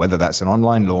sales offer, whether that's an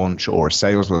online launch or a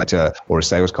sales letter or a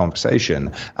sales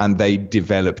conversation? And they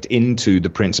developed into the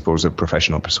principles of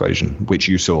professional persuasion, which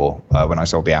you saw when I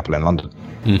sold the Apple in London.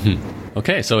 Mm-hmm.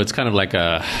 Okay, so it's kind of like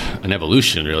an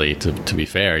evolution, really, to be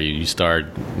fair. You start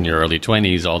in your early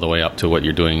 20s all the way up to what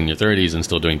you're doing in your 30s and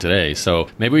still doing today. So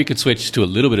maybe we could switch to a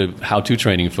little bit of how-to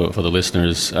training for the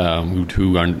listeners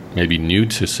who aren't maybe new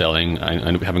to selling.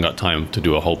 I haven't got time to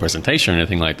do a whole presentation or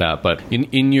anything like that, but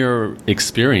in your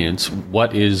experience,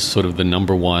 what is sort of the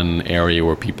number one area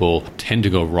where people tend to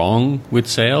go wrong with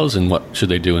sales, and what should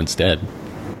they do instead?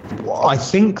 I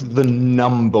think the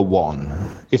number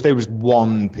one, if there was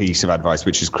one piece of advice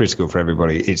which is critical for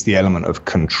everybody, it's the element of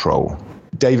control.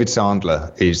 David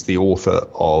Sandler is the author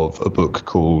of a book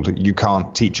called You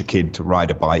Can't Teach a Kid to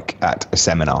Ride a Bike at a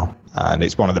Seminar. And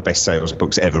it's one of the best sales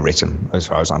books ever written, as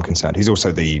far as I'm concerned. He's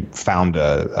also the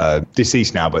founder,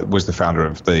 deceased now, but was the founder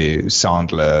of the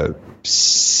Sandler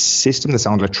system, the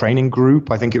Sandler Training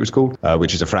Group, I think it was called,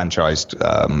 which is a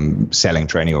franchised selling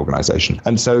training organization.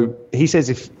 And so he says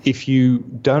if you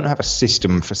don't have a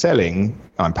system for selling,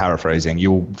 I'm paraphrasing,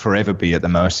 you'll forever be at the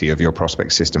mercy of your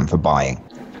prospect system for buying,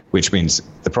 which means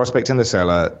the prospect and the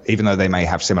seller, even though they may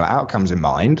have similar outcomes in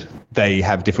mind, they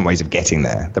have different ways of getting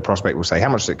there. The prospect will say, how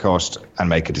much does it cost, and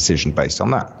make a decision based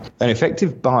on that. An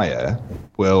effective buyer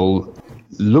will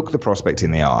look the prospect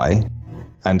in the eye,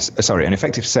 an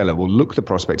effective seller will look the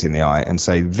prospect in the eye and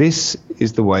say, this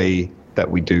is the way that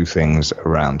we do things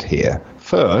around here.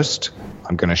 First,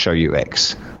 I'm going to show you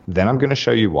X. Then I'm going to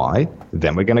show you Y.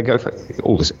 Then we're going to go for,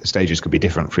 all the stages could be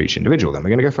different for each individual. Then we're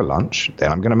going to go for lunch.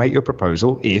 Then I'm going to make you a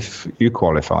proposal if you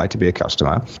qualify to be a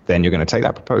customer. Then you're going to take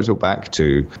that proposal back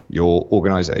to your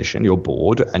organization, your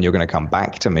board, and you're going to come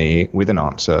back to me with an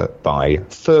answer by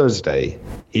Thursday.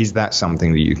 Is that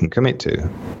something that you can commit to?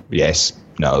 Yes.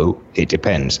 No, it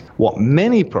depends. What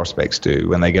many prospects do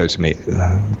when they go to me,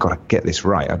 I've got to get this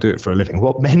right, I do it for a living.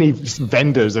 What many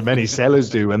vendors and many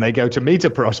sellers do when they go to meet a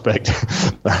prospect,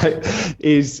 right,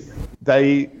 is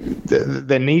their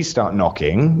knees start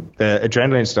knocking, their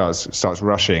adrenaline starts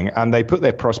rushing, and they put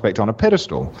their prospect on a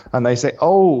pedestal. And they say,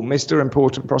 oh, Mr.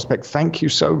 Important Prospect, thank you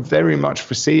so very much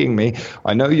for seeing me.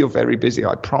 I know you're very busy.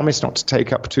 I promise not to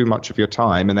take up too much of your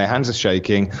time. And their hands are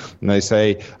shaking, and they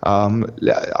say,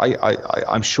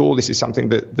 I'm sure this is something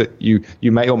that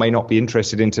you may or may not be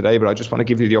interested in today, but I just want to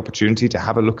give you the opportunity to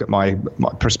have a look at my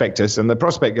prospectus. And the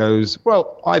prospect goes,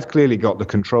 well, I've clearly got the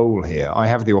control here. I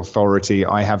have the authority.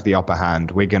 I have the upper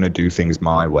hand. We're going to do things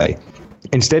my way.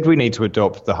 Instead, we need to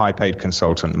adopt the high-paid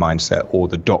consultant mindset, or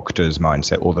the doctor's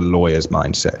mindset, or the lawyer's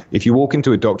mindset. If you walk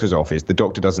into a doctor's office, the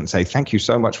doctor doesn't say, thank you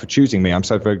so much for choosing me. I'm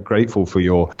so very grateful for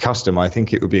your custom. I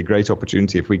think it would be a great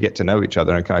opportunity if we get to know each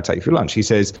other, and can I take you for lunch? He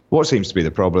says, what seems to be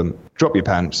the problem? Drop your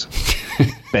pants.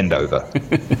 Bend over.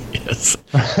 Yes.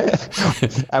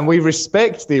 And we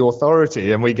respect the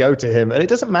authority, and we go to him. And it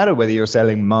doesn't matter whether you're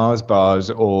selling Mars bars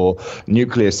or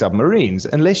nuclear submarines,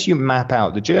 unless you map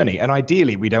out the journey. And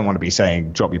ideally, we don't want to be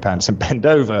saying, drop your pants and bend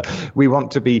over. We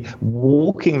want to be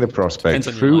walking the prospect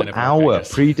through our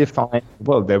predefined.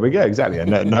 Well, there we go. Exactly.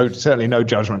 And certainly no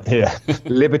judgment here.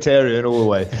 Libertarian all the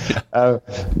way.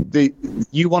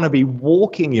 You want to be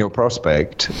walking your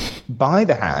prospect by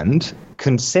the hand,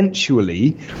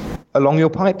 consensually, along your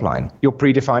pipeline, your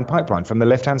predefined pipeline, from the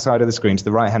left-hand side of the screen to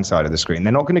the right-hand side of the screen.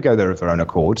 They're not going to go there of their own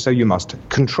accord, so you must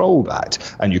control that,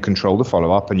 and you control the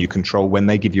follow-up, and you control when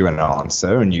they give you an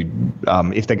answer, and you,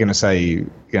 if they're going to say,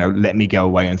 let me go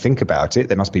away and think about it,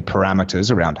 there must be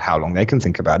parameters around how long they can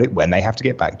think about it, when they have to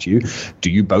get back to you. Do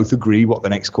you both agree what the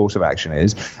next course of action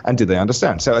is, and do they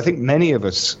understand? So I think many of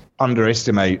us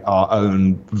underestimate our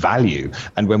own value,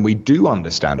 and when we do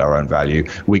understand our own value,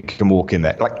 we can walk in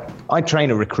there. Like, I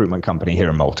train a recruitment company here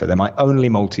in Malta. They're my only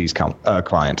Maltese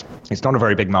client. It's not a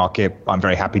very big market. I'm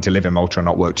very happy to live in Malta and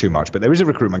not work too much, but there is a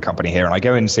recruitment company here, and I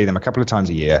go in and see them a couple of times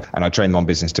a year, and I train them on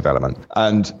business development.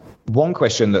 And one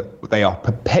question that they are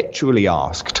perpetually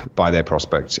asked by their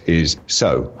prospects is,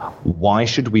 so why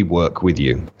should we work with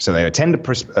you? So they attend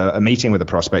a meeting with a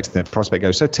prospect, and the prospect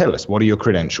goes, so tell us, what are your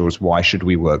credentials? Why should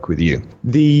we work with you?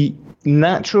 The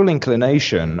natural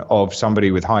inclination of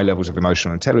somebody with high levels of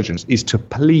emotional intelligence is to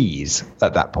please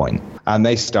at that point. And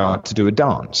they start to do a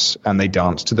dance, and they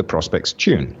dance to the prospect's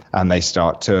tune, and they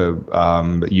start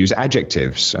to use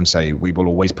adjectives and say, we will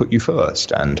always put you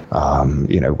first. And,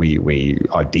 we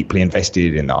are deeply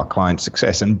invested in our client's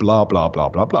success, and blah, blah, blah,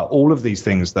 blah, blah. All of these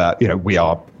things that, we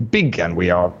are big, and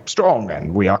we are strong,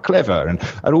 and we are clever, and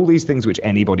all these things which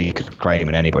anybody could claim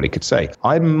and anybody could say.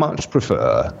 I much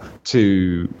prefer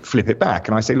to flip it back.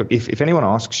 And I say, look, if anyone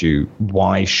asks you,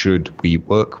 why should we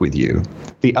work with you?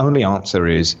 The only answer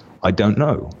is, I don't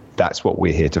know. That's what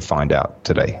we're here to find out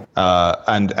today.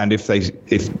 And if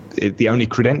the only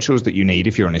credentials that you need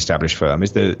if you're an established firm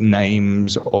is the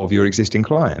names of your existing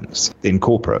clients in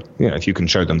corporate, if you can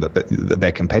show them that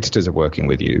their competitors are working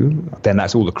with you, then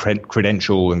that's all the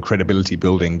credential and credibility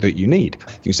building that you need.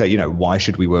 You say, why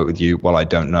should we work with you? Well, I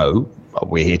don't know.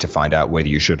 We're here to find out whether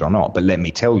you should or not. But let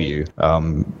me tell you,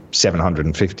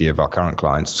 750 of our current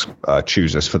clients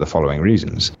choose us for the following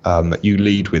reasons. You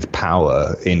lead with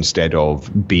power instead of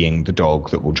being the dog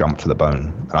that will jump for the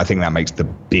bone. And I think that makes the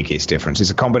biggest difference. It's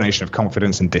a combination of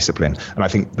confidence and discipline. And I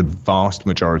think the vast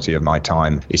majority of my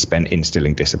time is spent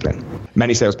instilling discipline.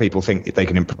 Many salespeople think they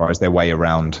can improvise their way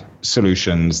around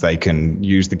solutions. They can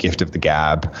use the gift of the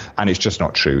gab. And it's just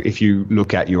not true. If you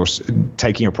look at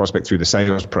taking a prospect through the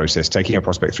sales process, taking a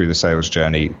prospect through the sales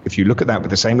journey, if you look at that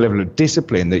with the same level of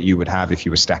discipline that you would have if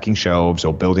you were stacking shelves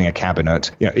or building a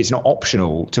cabinet, it's not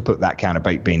optional to put that can of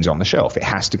baked beans on the shelf. It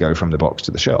has to go from the box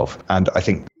to the shelf. And I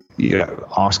think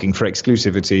asking for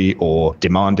exclusivity or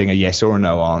demanding a yes or a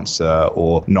no answer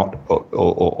or not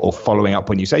or following up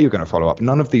when you say you're going to follow up,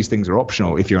 none of these things are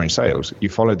optional if you're in sales. You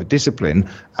follow the discipline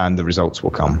and the results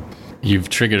will come. You've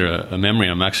triggered a memory.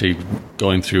 I'm actually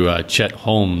going through Chet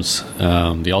Holmes'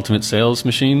 The Ultimate Sales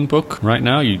Machine book right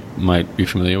now. You might be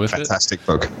familiar with it. Fantastic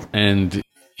book. And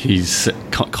he's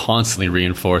constantly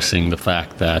reinforcing the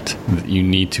fact that you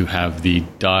need to have the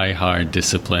die-hard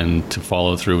discipline to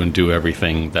follow through and do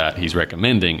everything that he's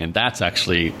recommending. And that's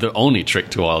actually the only trick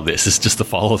to all of this, is just the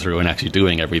follow-through and actually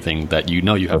doing everything that you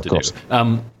have to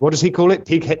do. What does he call it?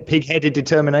 Pig-headed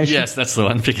determination? Yes, that's the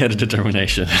one. Pig-headed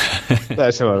determination.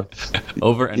 That's the one.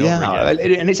 Over and over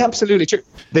again. And it's absolutely true.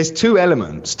 There's two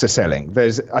elements to selling.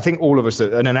 I think all of us,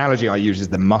 an analogy I use is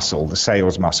the muscle, the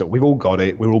sales muscle. We've all got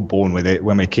it. We're all born with it.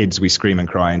 When we're kids, we scream and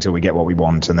cry until we get what we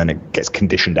want, and then it gets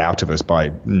conditioned out of us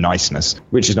by niceness,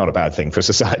 which is not a bad thing for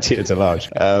society at large.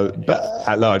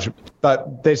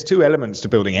 But there's two elements to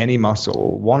building any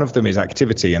muscle. One of them is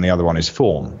activity, and the other one is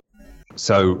form.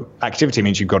 So activity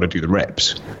means you've got to do the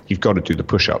reps, you've got to do the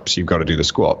push-ups, you've got to do the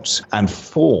squats, and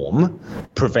form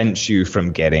prevents you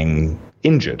from getting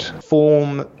injured.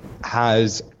 Form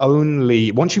has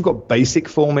once you've got basic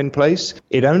form in place,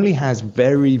 it only has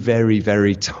very, very,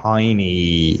 very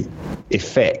tiny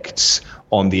effects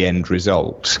on the end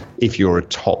result if you're a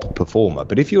top performer.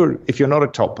 But if you're not a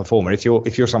top performer, if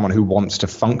you're someone who wants to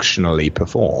functionally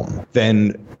perform,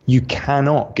 then you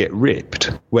cannot get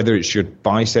ripped, whether it's your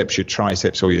biceps, your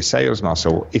triceps, or your sales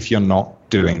muscle, if you're not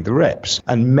doing the reps.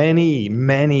 And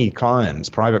many clients,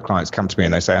 private clients, come to me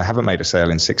and they say, I haven't made a sale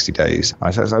in 60 days.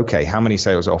 I say, okay, how many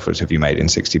sales offers have you made in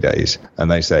 60 days? And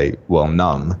they say, well,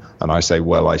 none. And I say,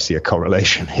 well, I see a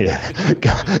correlation here.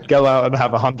 Go out and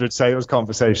have 100 sales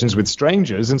conversations with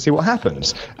strangers and see what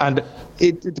happens. And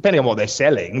depending on what they're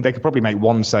selling, they could probably make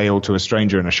one sale to a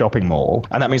stranger in a shopping mall.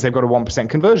 And that means they've got a 1%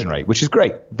 conversion rate, which is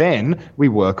great. Then we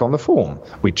work on the form.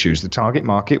 We choose the target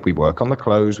market. We work on the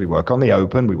close. We work on the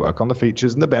open. We work on the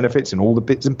features and the benefits and all the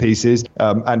bits and pieces.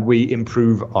 And we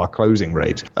improve our closing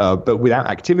rate. But without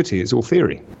activity, it's all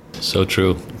theory. So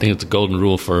true. I think it's a golden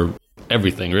rule for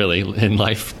everything really in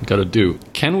life. Got to do.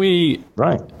 Can we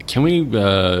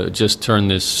just turn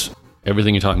this,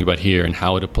 everything you're talking about here and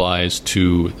how it applies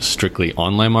to strictly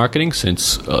online marketing,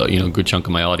 since a good chunk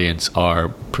of my audience are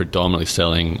predominantly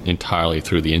selling entirely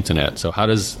through the internet. So how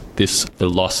does this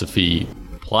philosophy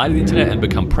apply to the internet and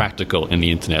become practical in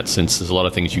the internet, since there's a lot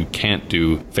of things you can't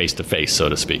do face to face, so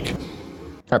to speak?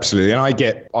 Absolutely.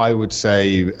 And I would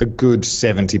say a good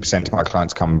 70% of my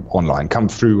clients come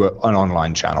through an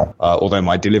online channel. Although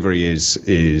my delivery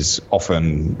is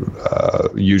often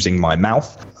using my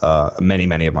mouth,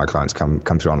 many of my clients come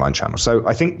through online channels. So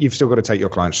I think you've still got to take your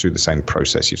clients through the same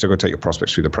process. You've still got to take your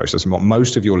prospects through the process. And what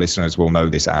most of your listeners will know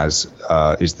this as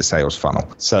is the sales funnel.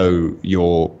 So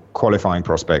your qualifying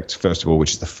prospect, first of all,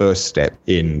 which is the first step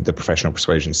in the professional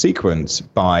persuasion sequence,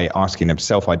 by asking them to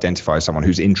self-identify as someone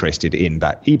who's interested in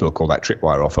that ebook or that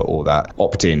tripwire offer or that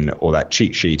opt-in or that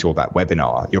cheat sheet or that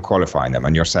webinar. You're qualifying them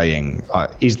and you're saying,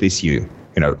 is this you?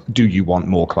 Do you want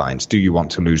more clients? Do you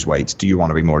want to lose weight? Do you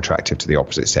want to be more attractive to the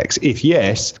opposite sex? If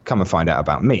yes, come and find out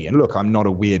about me. And look, I'm not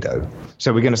a weirdo.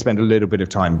 So we're going to spend a little bit of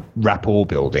time rapport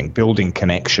building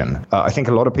connection. I think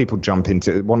a lot of people jump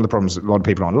into, one of the problems, a lot of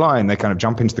people online, they kind of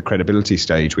jump into the credibility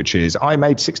stage, which is, I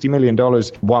made $60 million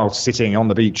while sitting on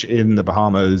the beach in the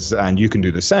Bahamas and you can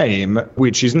do the same,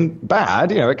 which isn't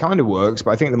bad. It kind of works.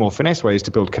 But I think the more finesse way is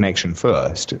to build connection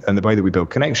first. And the way that we build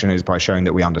connection is by showing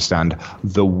that we understand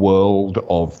the world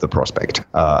of the prospect.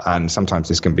 And sometimes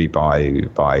this can be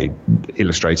by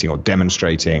illustrating or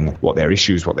demonstrating what their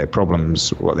issues, what their problems,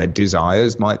 what their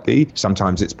desires might be.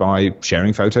 Sometimes it's by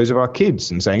sharing photos of our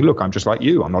kids and saying, look, I'm just like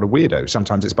you, I'm not a weirdo.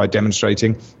 Sometimes it's by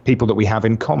demonstrating people that we have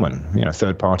in common,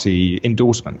 third-party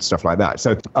endorsements, stuff like that.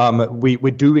 So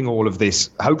we're doing all of this,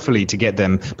 hopefully, to get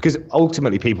them, because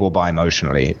ultimately people will buy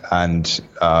emotionally. And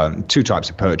two types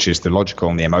of purchase, the logical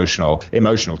and the emotional.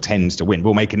 Emotional tends to win.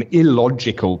 We'll make an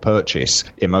illogical purchase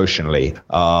emotionally,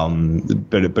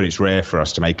 but it's rare for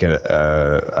us to make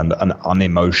an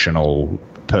unemotional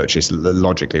purchase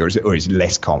logically, or is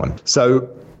less common. So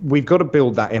we've got to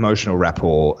build that emotional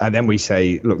rapport, and then we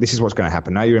say, look, this is what's going to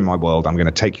happen. Now you're in my world. I'm going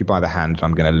to take you by the hand, and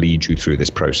I'm going to lead you through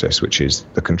this process, which is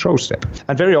the control step.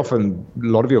 And very often, a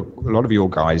lot of your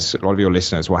guys, a lot of your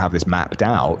listeners will have this mapped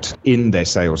out in their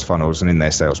sales funnels and in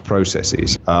their sales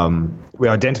processes. We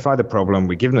identify the problem,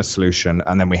 we give them a solution,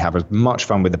 and then we have as much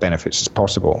fun with the benefits as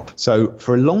possible. So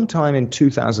for a long time in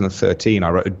 2013, I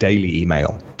wrote a daily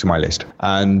email to my list,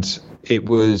 and it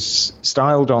was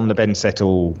styled on the Ben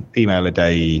Settle email a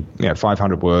day,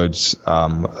 500 words,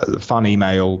 fun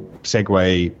email,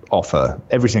 segue, offer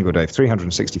every single day,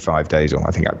 365 days, or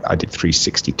I think I did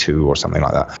 362 or something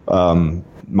like that.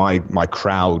 My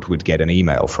crowd would get an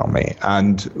email from me,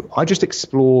 and I just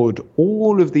explored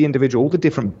all the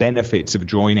different benefits of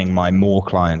joining my More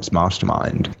Clients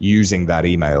Mastermind using that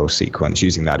email sequence,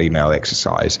 using that email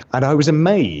exercise. And I was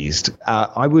amazed.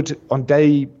 On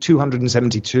day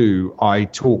 272, I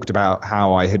talked about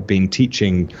how I had been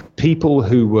teaching people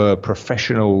who were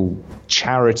professional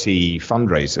charity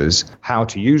fundraisers how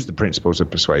to use the principles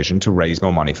of persuasion to raise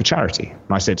more money for charity.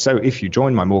 And I said, so if you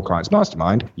join my More Clients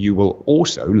Mastermind, you will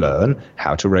also learn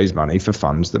how to raise money for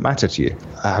funds that matter to you,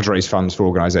 how to raise funds for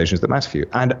organizations that matter for you.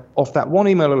 And off that one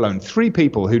email alone, 3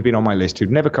 people who'd been on my list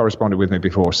who'd never corresponded with me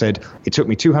before said, it took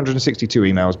me 262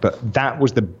 emails, but that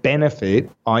was the benefit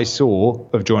I saw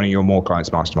of joining your More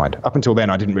Clients Mastermind. Up until then,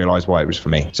 I didn't realize why it was for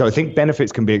me. So I think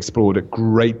benefits can be explored at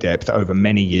great depth over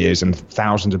many years and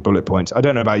thousands of bullet points. I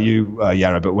don't know about you,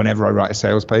 Yara, but whenever I write a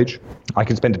sales page, I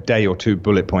can spend a day or two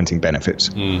bullet pointing benefits.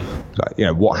 Like,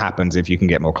 what happens if you can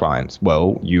get more clients?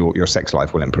 Well, your sex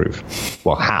life will improve.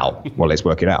 Well, how? Well, let's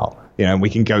work it out. We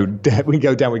can go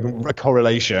down, a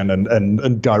correlation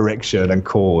and direction and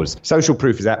cause. Social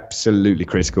proof is absolutely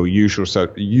critical. Useful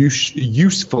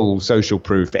social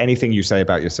proof. Anything you say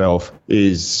about yourself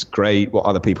is great. What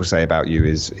other people say about you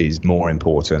is more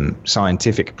important.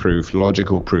 Scientific proof,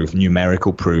 logical proof,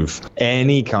 numerical proof,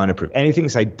 any kind of proof. Anything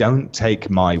say, don't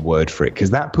take my word for it, because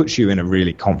that puts you in a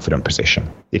really confident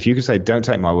position. If you can say, don't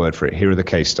take my word for it, here are the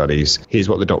case studies, here's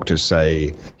what the doctors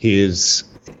say, here's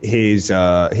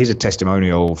a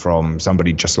testimonial from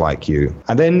somebody just like you.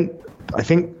 And then I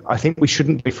think we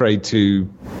shouldn't be afraid to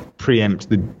preempt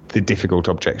the difficult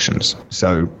objections.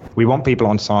 So we want people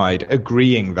on side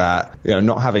agreeing that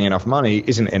not having enough money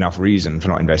isn't enough reason for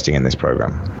not investing in this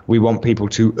program. We want people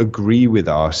to agree with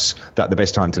us that the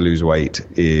best time to lose weight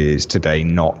is today,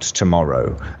 not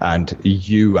tomorrow. And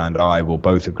you and I will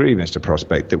both agree, Mr.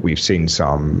 Prospect, that we've seen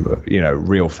some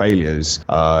real failures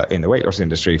in the weight loss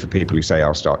industry for people who say,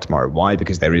 I'll start tomorrow. Why?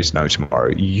 Because there is no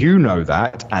tomorrow. You know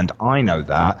that, and I know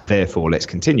that. Therefore, let's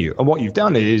continue. And what you've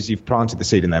done is you've planted the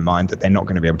seed in their mind that they're not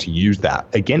going to be able to use that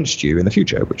against you in the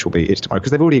future, which will be it's tomorrow,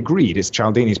 because they've already agreed. It's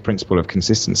Cialdini's principle of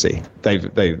consistency.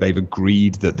 They've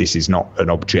agreed that this is not an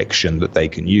objection that they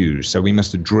can use. So we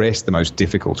must address the most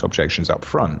difficult objections up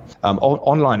front.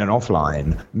 Online and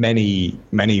offline,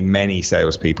 many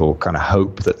salespeople kind of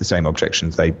hope that the same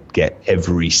objections they get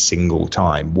every single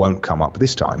time won't come up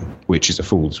this time, which is a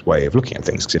fool's way of looking at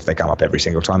things, because if they come up every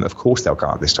single time, of course they'll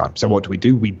come up this time. So what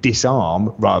do? We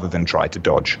disarm rather than try to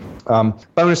dodge.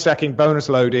 Bonus stacking, bonus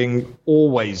loading,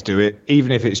 always do it,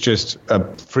 even if it's just a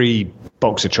free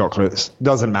box of chocolates.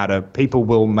 Doesn't matter. People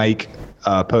will make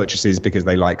purchases because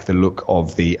they like the look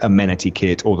of the amenity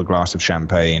kit or the glass of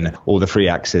champagne or the free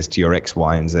access to your X,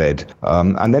 Y, and Z.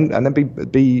 And then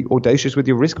be audacious with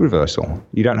your risk reversal.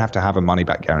 You don't have to have a money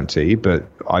back guarantee, but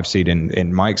I've seen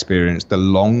in my experience, the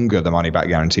longer the money back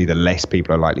guarantee, the less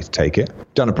people are likely to take it.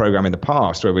 Done a program in the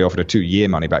past where we offered a 2-year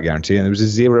money back guarantee and there was a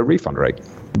 0 refund rate,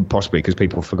 possibly because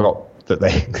people forgot that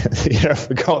they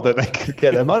could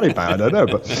get their money back. I don't know,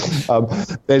 but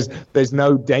there's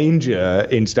no danger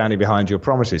in standing behind your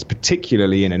promises,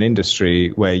 particularly in an industry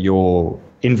where your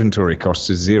inventory costs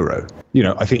are 0.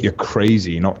 I think you're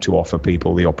crazy not to offer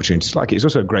people the opportunities like it. It's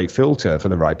also a great filter for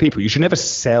the right people. You should never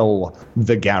sell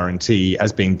the guarantee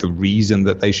as being the reason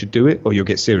that they should do it, or you'll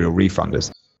get serial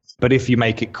refunders. But if you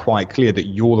make it quite clear that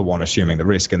you're the one assuming the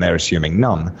risk and they're assuming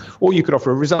none, or you could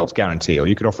offer a results guarantee, or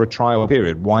you could offer a trial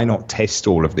period, why not test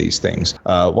all of these things?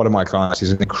 One of my clients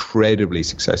is an incredibly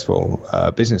successful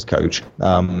business coach,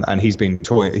 and he's been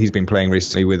playing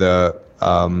recently with a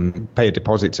pay a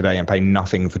deposit today and pay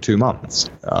nothing for 2 months.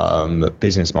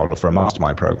 Business model for a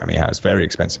mastermind program he has, very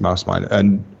expensive mastermind,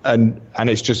 and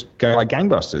it's just going like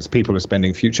gangbusters. People are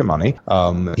spending future money.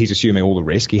 He's assuming all the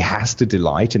risk. He has to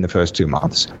delight in the first 2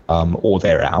 months, or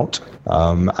they're out,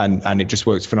 and it just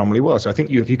works phenomenally well. So I think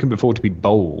if you can afford to be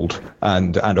bold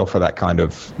and offer that kind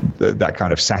of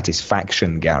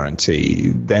satisfaction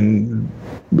guarantee, then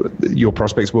your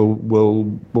prospects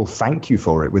will thank you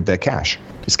for it with their cash.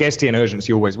 Scarcity and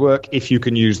urgency always work. If you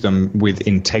can use them with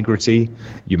integrity,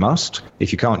 you must.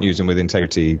 If you can't use them with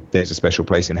integrity, there's a special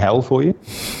place in hell for you.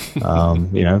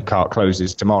 Cart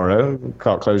closes tomorrow.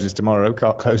 Cart closes tomorrow.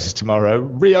 Cart closes tomorrow.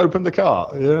 Reopen the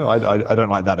cart. I don't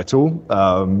like that at all.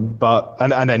 But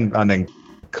then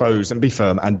close and be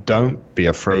firm, and don't be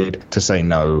afraid to say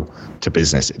no to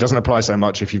business. It doesn't apply so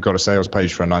much if you've got a sales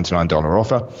page for a $99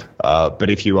 offer, but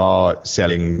if you are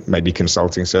selling maybe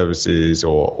consulting services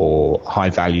or high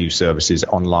value services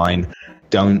online,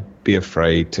 don't be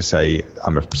afraid to say,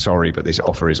 I'm sorry, but this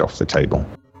offer is off the table,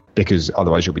 because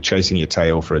otherwise you'll be chasing your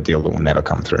tail for a deal that will never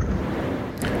come through.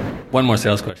 One more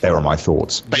sales question. There are my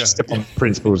thoughts based upon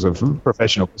principles of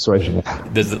professional persuasion.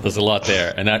 There's a lot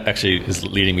there, and that actually is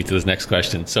leading me to this next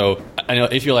question. So I know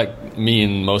if you're like me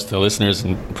and most of the listeners,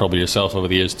 and probably yourself over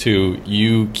the years too,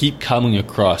 you keep coming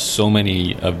across so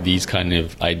many of these kind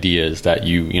of ideas that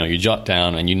you jot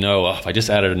down, and if I just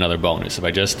added another bonus, if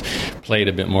I just played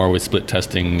a bit more with split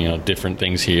testing, different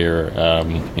things here,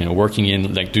 working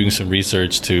in like doing some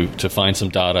research to find some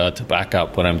data to back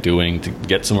up what I'm doing, to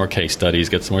get some more case studies,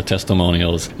 get some more testimonials,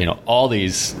 all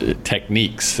these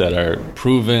techniques that are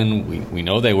proven. We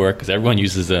know they work because everyone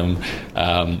uses them,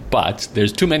 but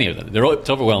there's too many of them. It's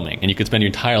overwhelming, and you could spend your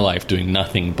entire life doing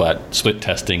nothing but split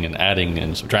testing and adding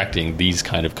and subtracting these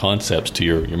kind of concepts to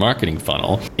your marketing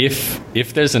funnel.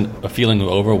 If there's a feeling of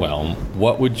overwhelm,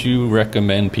 what would you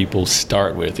recommend people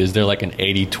start with? Is there like an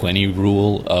 80-20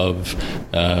 rule of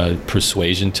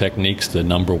persuasion techniques, the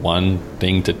number one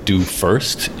thing to do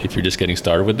first if you're just getting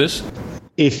started with this?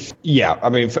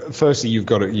 Firstly, you've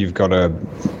got to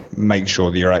make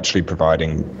sure that you're actually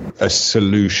providing a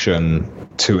solution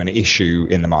to an issue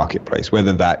in the marketplace,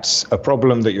 whether that's a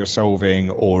problem that you're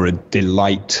solving or a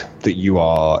delight that you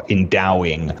are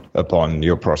endowing upon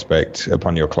your prospect,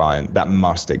 upon your client. That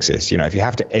must exist. If you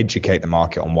have to educate the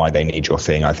market on why they need your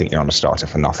thing, I think you're on a starter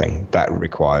for nothing. That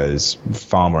requires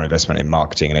far more investment in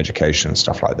marketing and education and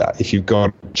stuff like that. If you've got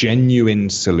a genuine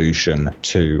solution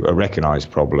to a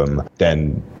recognized problem,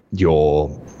 then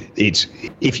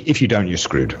if you don't, you're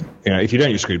screwed. If you don't,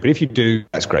 you're screwed. But if you do,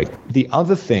 that's great. The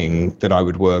other thing that I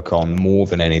would work on more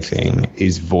than anything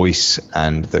is voice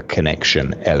and the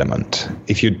connection element.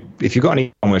 If you've got an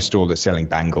e-commerce store that's selling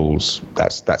bangles,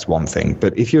 that's one thing.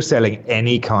 But if you're selling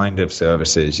any kind of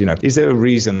services, is there a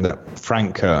reason that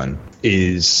Frank Kern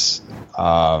is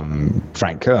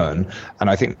Frank Kern? And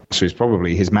I think the answer is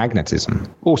probably his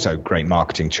magnetism. Also great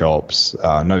marketing chops,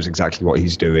 knows exactly what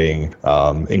he's doing,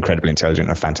 incredibly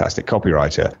intelligent, a fantastic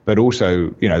copywriter. But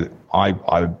also, I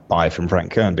buy from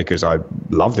Frank Kern because I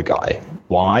love the guy.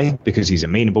 Why? Because he's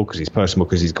amenable, because he's personable,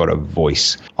 because he's got a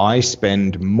voice. I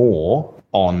spend more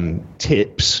on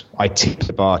tips. I tip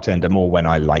the bartender more when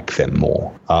I like them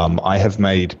more. I have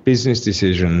made business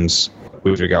decisions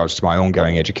with regards to my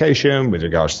ongoing education, with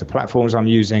regards to the platforms I'm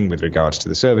using, with regards to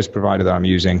the service provider that I'm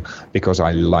using, because I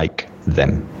like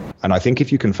them. And I think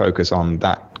if you can focus on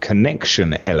that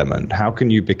connection element, how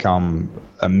can you become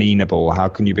amenable? How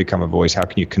can you become a voice? How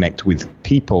can you connect with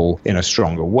people in a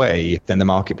stronger way? Then the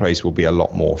marketplace will be a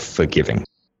lot more forgiving.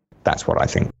 That's what I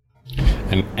think.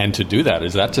 And to do that,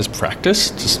 is that just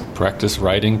practice? Just practice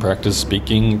writing, practice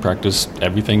speaking, practice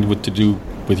everything to do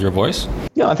with your voice?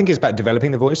 Yeah, I think it's about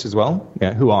developing the voice as well.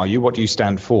 Who are you? What do you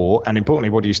stand for? And importantly,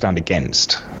 what do you stand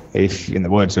against? If, in the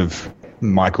words of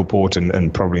Michael Port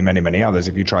and probably many, many others,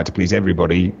 if you try to please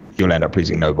everybody, you'll end up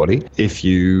pleasing nobody. If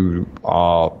you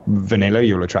are vanilla,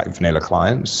 you'll attract vanilla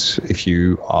clients. If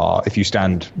you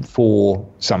stand for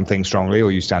something strongly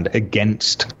or you stand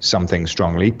against something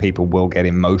strongly, people will get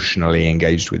emotionally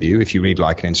engaged with you. If you read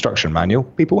like an instruction manual,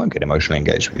 people won't get emotionally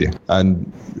engaged with you.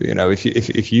 And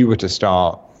if you were to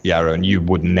start, Yarrow, and you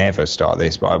would never start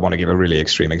this, but I want to give a really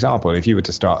extreme example. If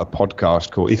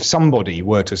somebody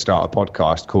were to start a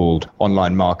podcast called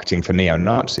Online Marketing for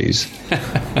Neo-Nazis,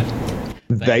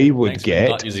 they would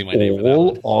get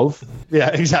all of, yeah,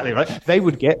 exactly right. They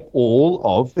would get all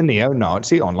of the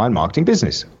neo-Nazi online marketing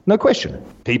business. No question.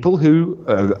 People who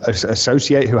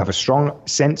associate, who have a strong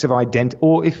sense of identity,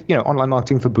 or if, online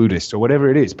marketing for Buddhists or whatever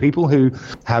it is, people who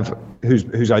have,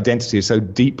 whose identity is so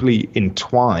deeply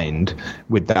entwined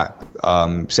with that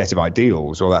set of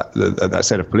ideals or that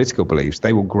set of political beliefs,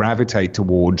 they will gravitate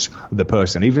towards the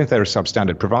person, even if they're a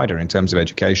substandard provider in terms of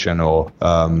education or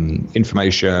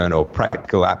information or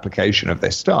practical application of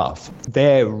their stuff.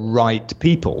 They're right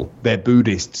people, they're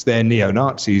Buddhists, they're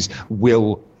neo-Nazis,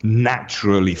 will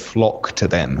naturally flock to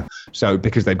them. So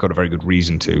because they've got a very good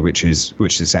reason to, which is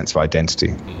a sense of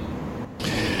identity.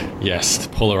 Yes,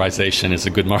 polarization is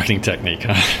a good marketing technique.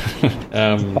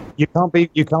 You can't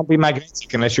be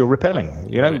magnetic unless you're repelling.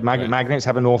 Magnets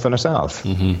have a north and a south.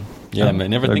 Mm-hmm. Yeah, I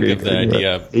never think of the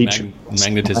idea of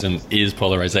magnetism is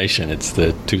polarization. It's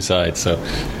the two sides. So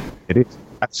it is.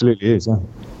 Absolutely is. Yeah.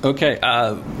 Okay,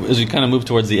 as we kind of move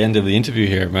towards the end of the interview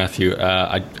here, Matthew,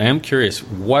 I am curious,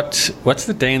 what's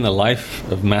the day in the life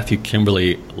of Matthew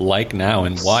Kimberley like now,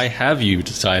 and why have you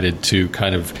decided to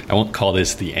kind of, I won't call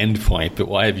this the end point, but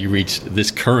why have you reached this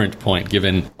current point,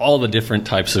 given all the different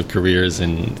types of careers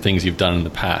and things you've done in the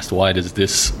past? Why does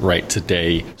this right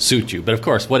today suit you? But of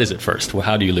course, what is it first? Well,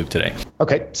 how do you live today?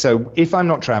 Okay, so if I'm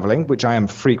not traveling, which I am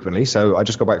frequently, so I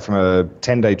just got back from a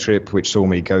 10-day trip, which saw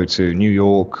me go to New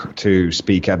York to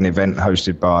speak at an event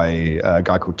hosted by a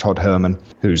guy called Todd Herman,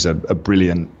 who's a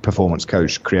brilliant performance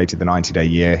coach, created the 90-day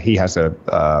year. He has a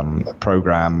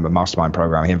program, a mastermind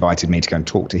program. He invited me to go and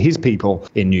talk to his people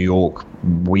in New York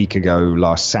a week ago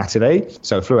last Saturday.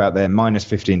 So I flew out there, minus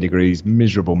 15 degrees,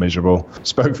 miserable.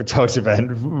 Spoke for Todd's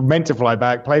event, meant to fly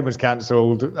back, plane was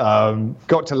cancelled,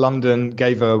 got to London,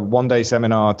 gave a one-day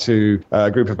seminar to a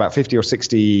group of about 50 or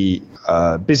 60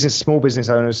 small business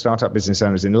owners, startup business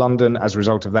owners in London. As a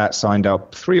result of that, signed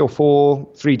up three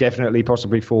definitely,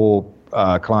 possibly 4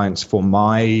 clients for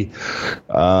my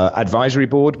advisory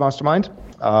board mastermind.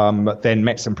 Then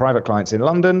met some private clients in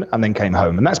London and then came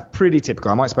home. And that's pretty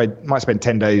typical. I might spend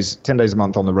 10 days a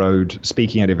month on the road,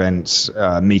 speaking at events,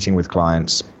 meeting with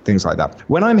clients, things like that.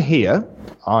 When I'm here,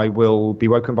 I will be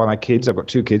woken by my kids. I've got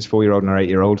 2 kids, 4-year-old and an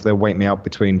 8-year-old. They'll wake me up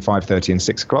between 5:30 and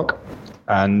 6 o'clock.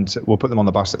 And we'll put them on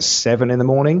the bus at 7 in the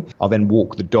morning. I'll then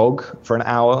walk the dog for an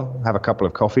hour, have a couple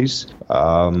of coffees,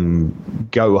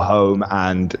 go home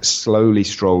and slowly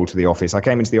stroll to the office. I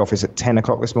came into the office at 10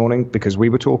 o'clock this morning because we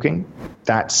were talking.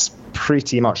 That's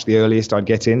pretty much the earliest I'd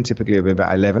get in, typically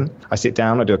about 11. I sit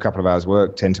down, I do a couple of hours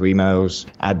work, tend to emails,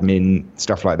 admin,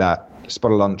 stuff like that.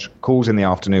 Spot a lunch, calls in the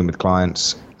afternoon with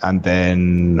clients, and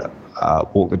then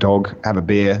walk the dog, have a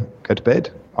beer, go to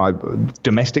bed.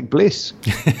 Domestic bliss.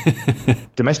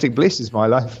 Domestic bliss is my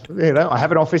life. I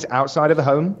have an office outside of the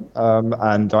home,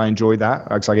 and I enjoy that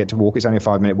because I get to walk. It's only a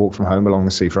 5-minute walk from home along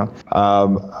the seafront.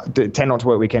 Tend not to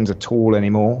work weekends at all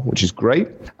anymore, which is great.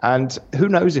 And who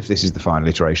knows if this is the final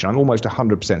iteration? I'm almost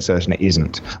 100% certain it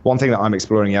isn't. One thing that I'm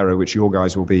exploring, Yarrow, which your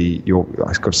guys will be,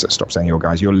 I've got to stop saying your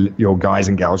guys, your guys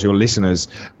and gals, your listeners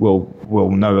will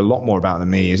know a lot more about than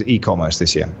me, is e-commerce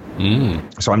this year.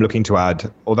 So I'm looking to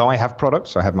add, although I have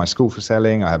products, I have my school for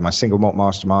selling, I have my single malt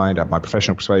mastermind, I have my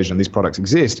professional persuasion, these products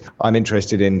exist. I'm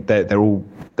interested in, they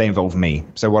involve me.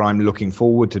 So what I'm looking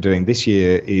forward to doing this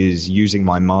year is using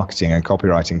my marketing and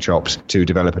copywriting chops to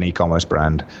develop an e-commerce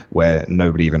brand where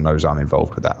nobody even knows I'm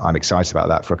involved with that. I'm excited about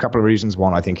that for a couple of reasons.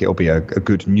 One, I think it'll be a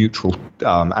good neutral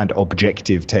and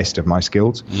objective test of my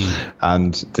skills.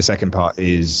 And the second part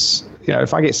is,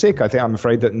 if I get sick, I'm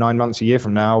afraid that 9 months, a year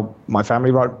from now, my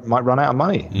family might run out of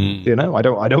money. I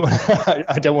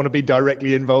don't want to be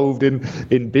directly involved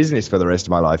in business for the rest of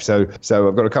my life. So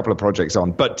I've got a couple of projects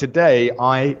on. But today,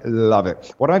 I love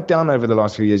it. What I've done over the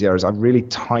last few years, is I've really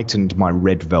tightened my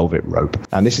red velvet rope.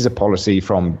 And this is a policy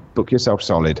from Book Yourself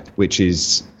Solid, which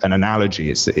is an analogy.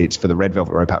 It's for the red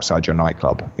velvet rope outside your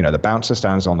nightclub. The bouncer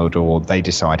stands on the door. They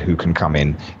decide who can come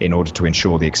in order to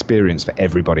ensure the experience for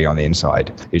everybody on the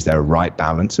inside. Is there a right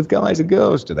balance of guys and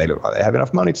girls? Do they look like they have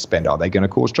enough money to spend? Are they going to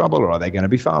cause trouble, or are they going to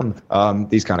be fun?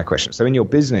 These kind of questions. So in your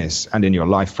business and in your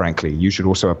life, frankly, you should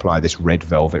also apply this red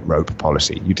velvet rope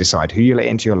policy. You decide who you let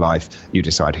into your life. You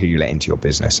decide who you let into your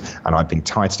business. And I've been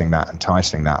tightening that.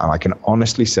 And I can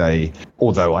honestly say,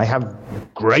 although I have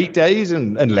great days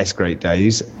and less great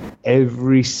days,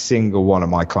 every single one of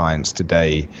my clients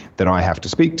today that I have to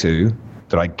speak to,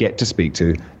 that I get to speak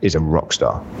to, is a rock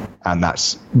star. And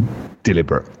that's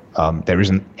deliberate. There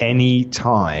isn't any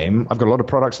time. I've got a lot of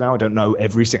products now. I don't know I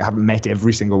haven't met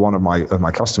every single one of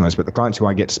my customers, but the clients who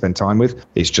I get to spend time with,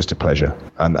 it's just a pleasure.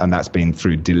 And that's been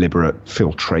through deliberate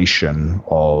filtration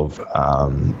of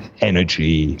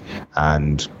energy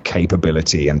and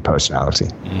capability and personality.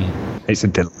 It's a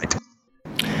delight.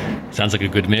 Sounds like a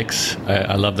good mix.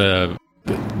 I love the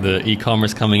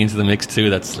e-commerce coming into the mix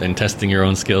too. And testing your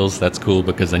own skills. That's cool,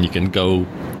 because then you can go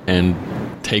and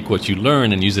take what you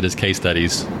learn and use it as case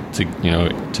studies to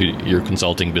your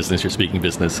consulting business, your speaking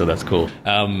business. So that's cool.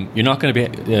 You're not going to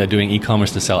be doing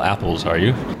e-commerce to sell apples, are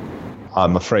you?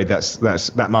 I'm afraid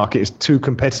that market is too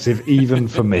competitive even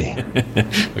for me.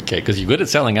 Okay, because you're good at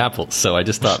selling apples, so I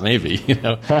just thought maybe,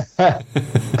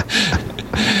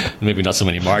 maybe not so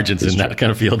many margins in that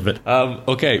kind of field, but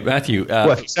okay, Matthew.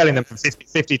 Well, if you're selling them for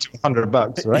 $50 to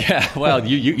 $100, right? Yeah, well,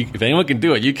 you if anyone can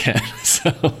do it, you can.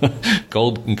 So,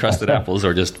 gold encrusted apples,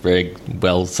 or just very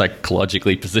well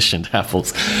psychologically positioned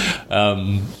apples.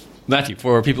 Matthew,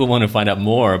 for people who want to find out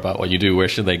more about what you do, where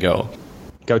should they go?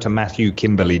 Go to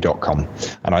MatthewKimberley.com,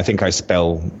 and I think I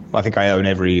own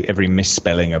every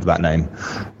misspelling of that name,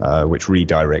 which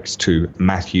redirects to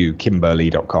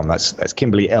MatthewKimberley.com. That's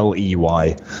Kimberley,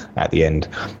 Ley at the end.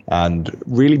 And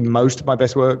really, most of my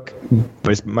best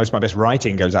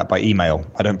writing goes out by email.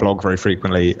 I don't blog very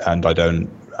frequently, and I don't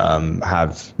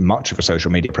have much of a social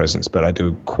media presence, but I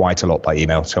do quite a lot by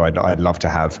email. So I'd love to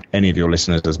have any of your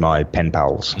listeners as my pen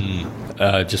pals.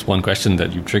 Just one question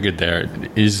that you triggered there.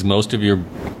 Is most of your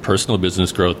personal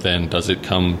business growth then, does it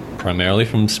come primarily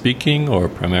from speaking or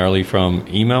primarily from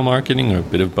email marketing, or a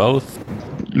bit of both?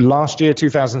 Last year,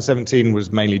 2017,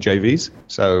 was mainly JVs,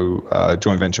 so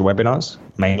joint venture webinars,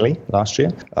 mainly last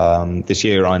year. This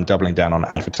year, I'm doubling down on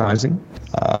advertising.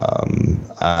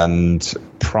 And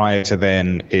prior to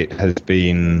then, it has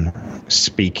been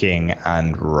speaking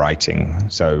and writing.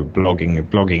 So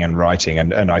blogging and writing.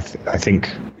 And I think,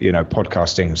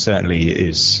 podcasting certainly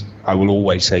is, I will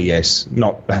always say yes,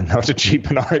 not to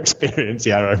cheapen our experience,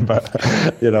 Yarrow, but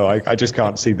I just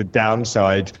can't see the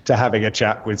downside to having a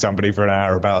chat with somebody for an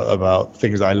hour about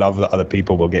things I love that other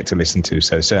people will get to listen to.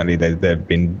 So certainly there have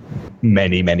been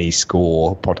many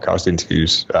score podcast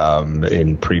interviews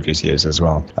in previous years as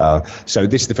well. So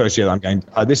this is the first year I'm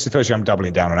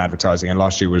doubling down on advertising, and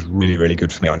last year was really, really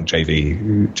good for me on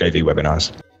JV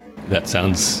webinars. That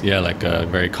sounds, like a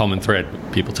very common thread,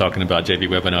 people talking about JV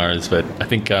webinars. But I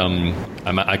think I'm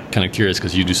kind of curious,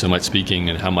 because you do so much speaking,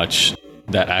 and how much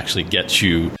that actually gets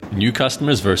you new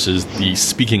customers versus the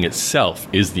speaking itself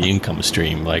is the income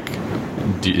stream.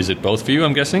 Is it both for you,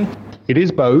 I'm guessing? It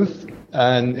is both,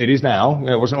 and it is now.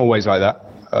 It wasn't always like that.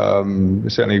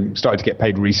 Certainly started to get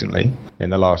paid recently in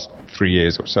the last 3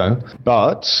 years or so.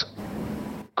 But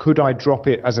could I drop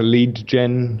it as a lead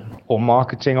gen or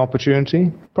marketing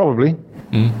opportunity? Probably.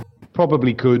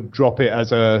 Probably could drop it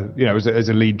as a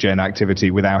lead gen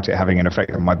activity without it having an effect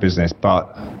on my business,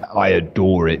 but I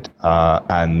adore it,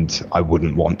 and I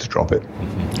wouldn't want to drop it.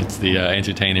 It's the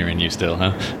entertainer in you still,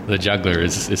 huh? The juggler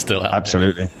is still out.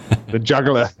 Absolutely. The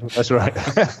juggler, that's right.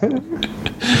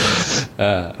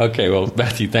 Okay, well,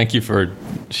 Matthew, thank you for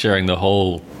sharing the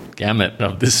whole gamut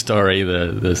of this story,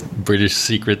 the British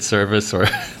Secret Service, or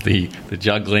the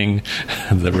juggling,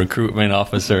 the recruitment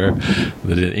officer,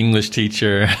 the English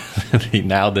teacher,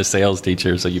 now the sales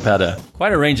teacher. So you've had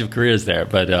quite a range of careers there,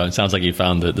 but it sounds like you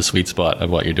found the sweet spot of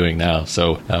what you're doing now.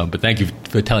 So, but thank you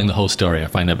for telling the whole story. I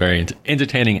find that very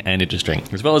entertaining and interesting,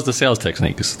 as well as the sales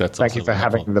techniques. Thank you for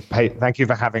having the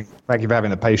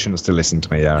patience to listen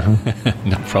to me. Yeah.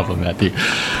 No problem, Matthew.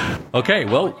 Okay,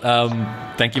 well,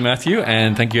 thank you, Matthew,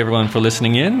 and thank you everyone for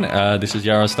listening in. This is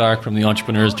Yarrow Stark from the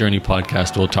Entrepreneur's Journey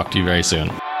podcast. We'll talk to you very soon.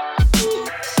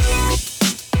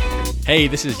 Hey,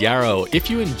 this is Yarrow. If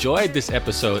you enjoyed this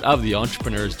episode of the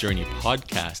Entrepreneur's Journey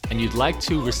podcast and you'd like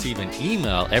to receive an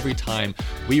email every time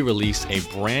we release a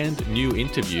brand new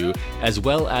interview, as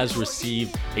well as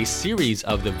receive a series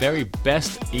of the very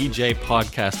best EJ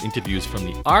podcast interviews from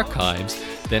the archives,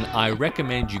 then I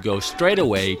recommend you go straight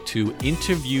away to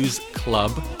Interviews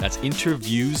Club. That's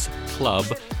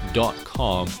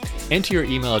interviewsclub.com. Enter your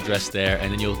email address there,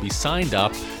 and then you'll be signed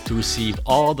up to receive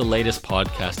all the latest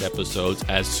podcast episodes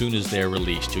as soon as they're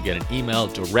released. You'll get an email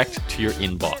direct to your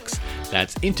inbox.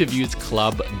 That's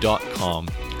interviewsclub.com.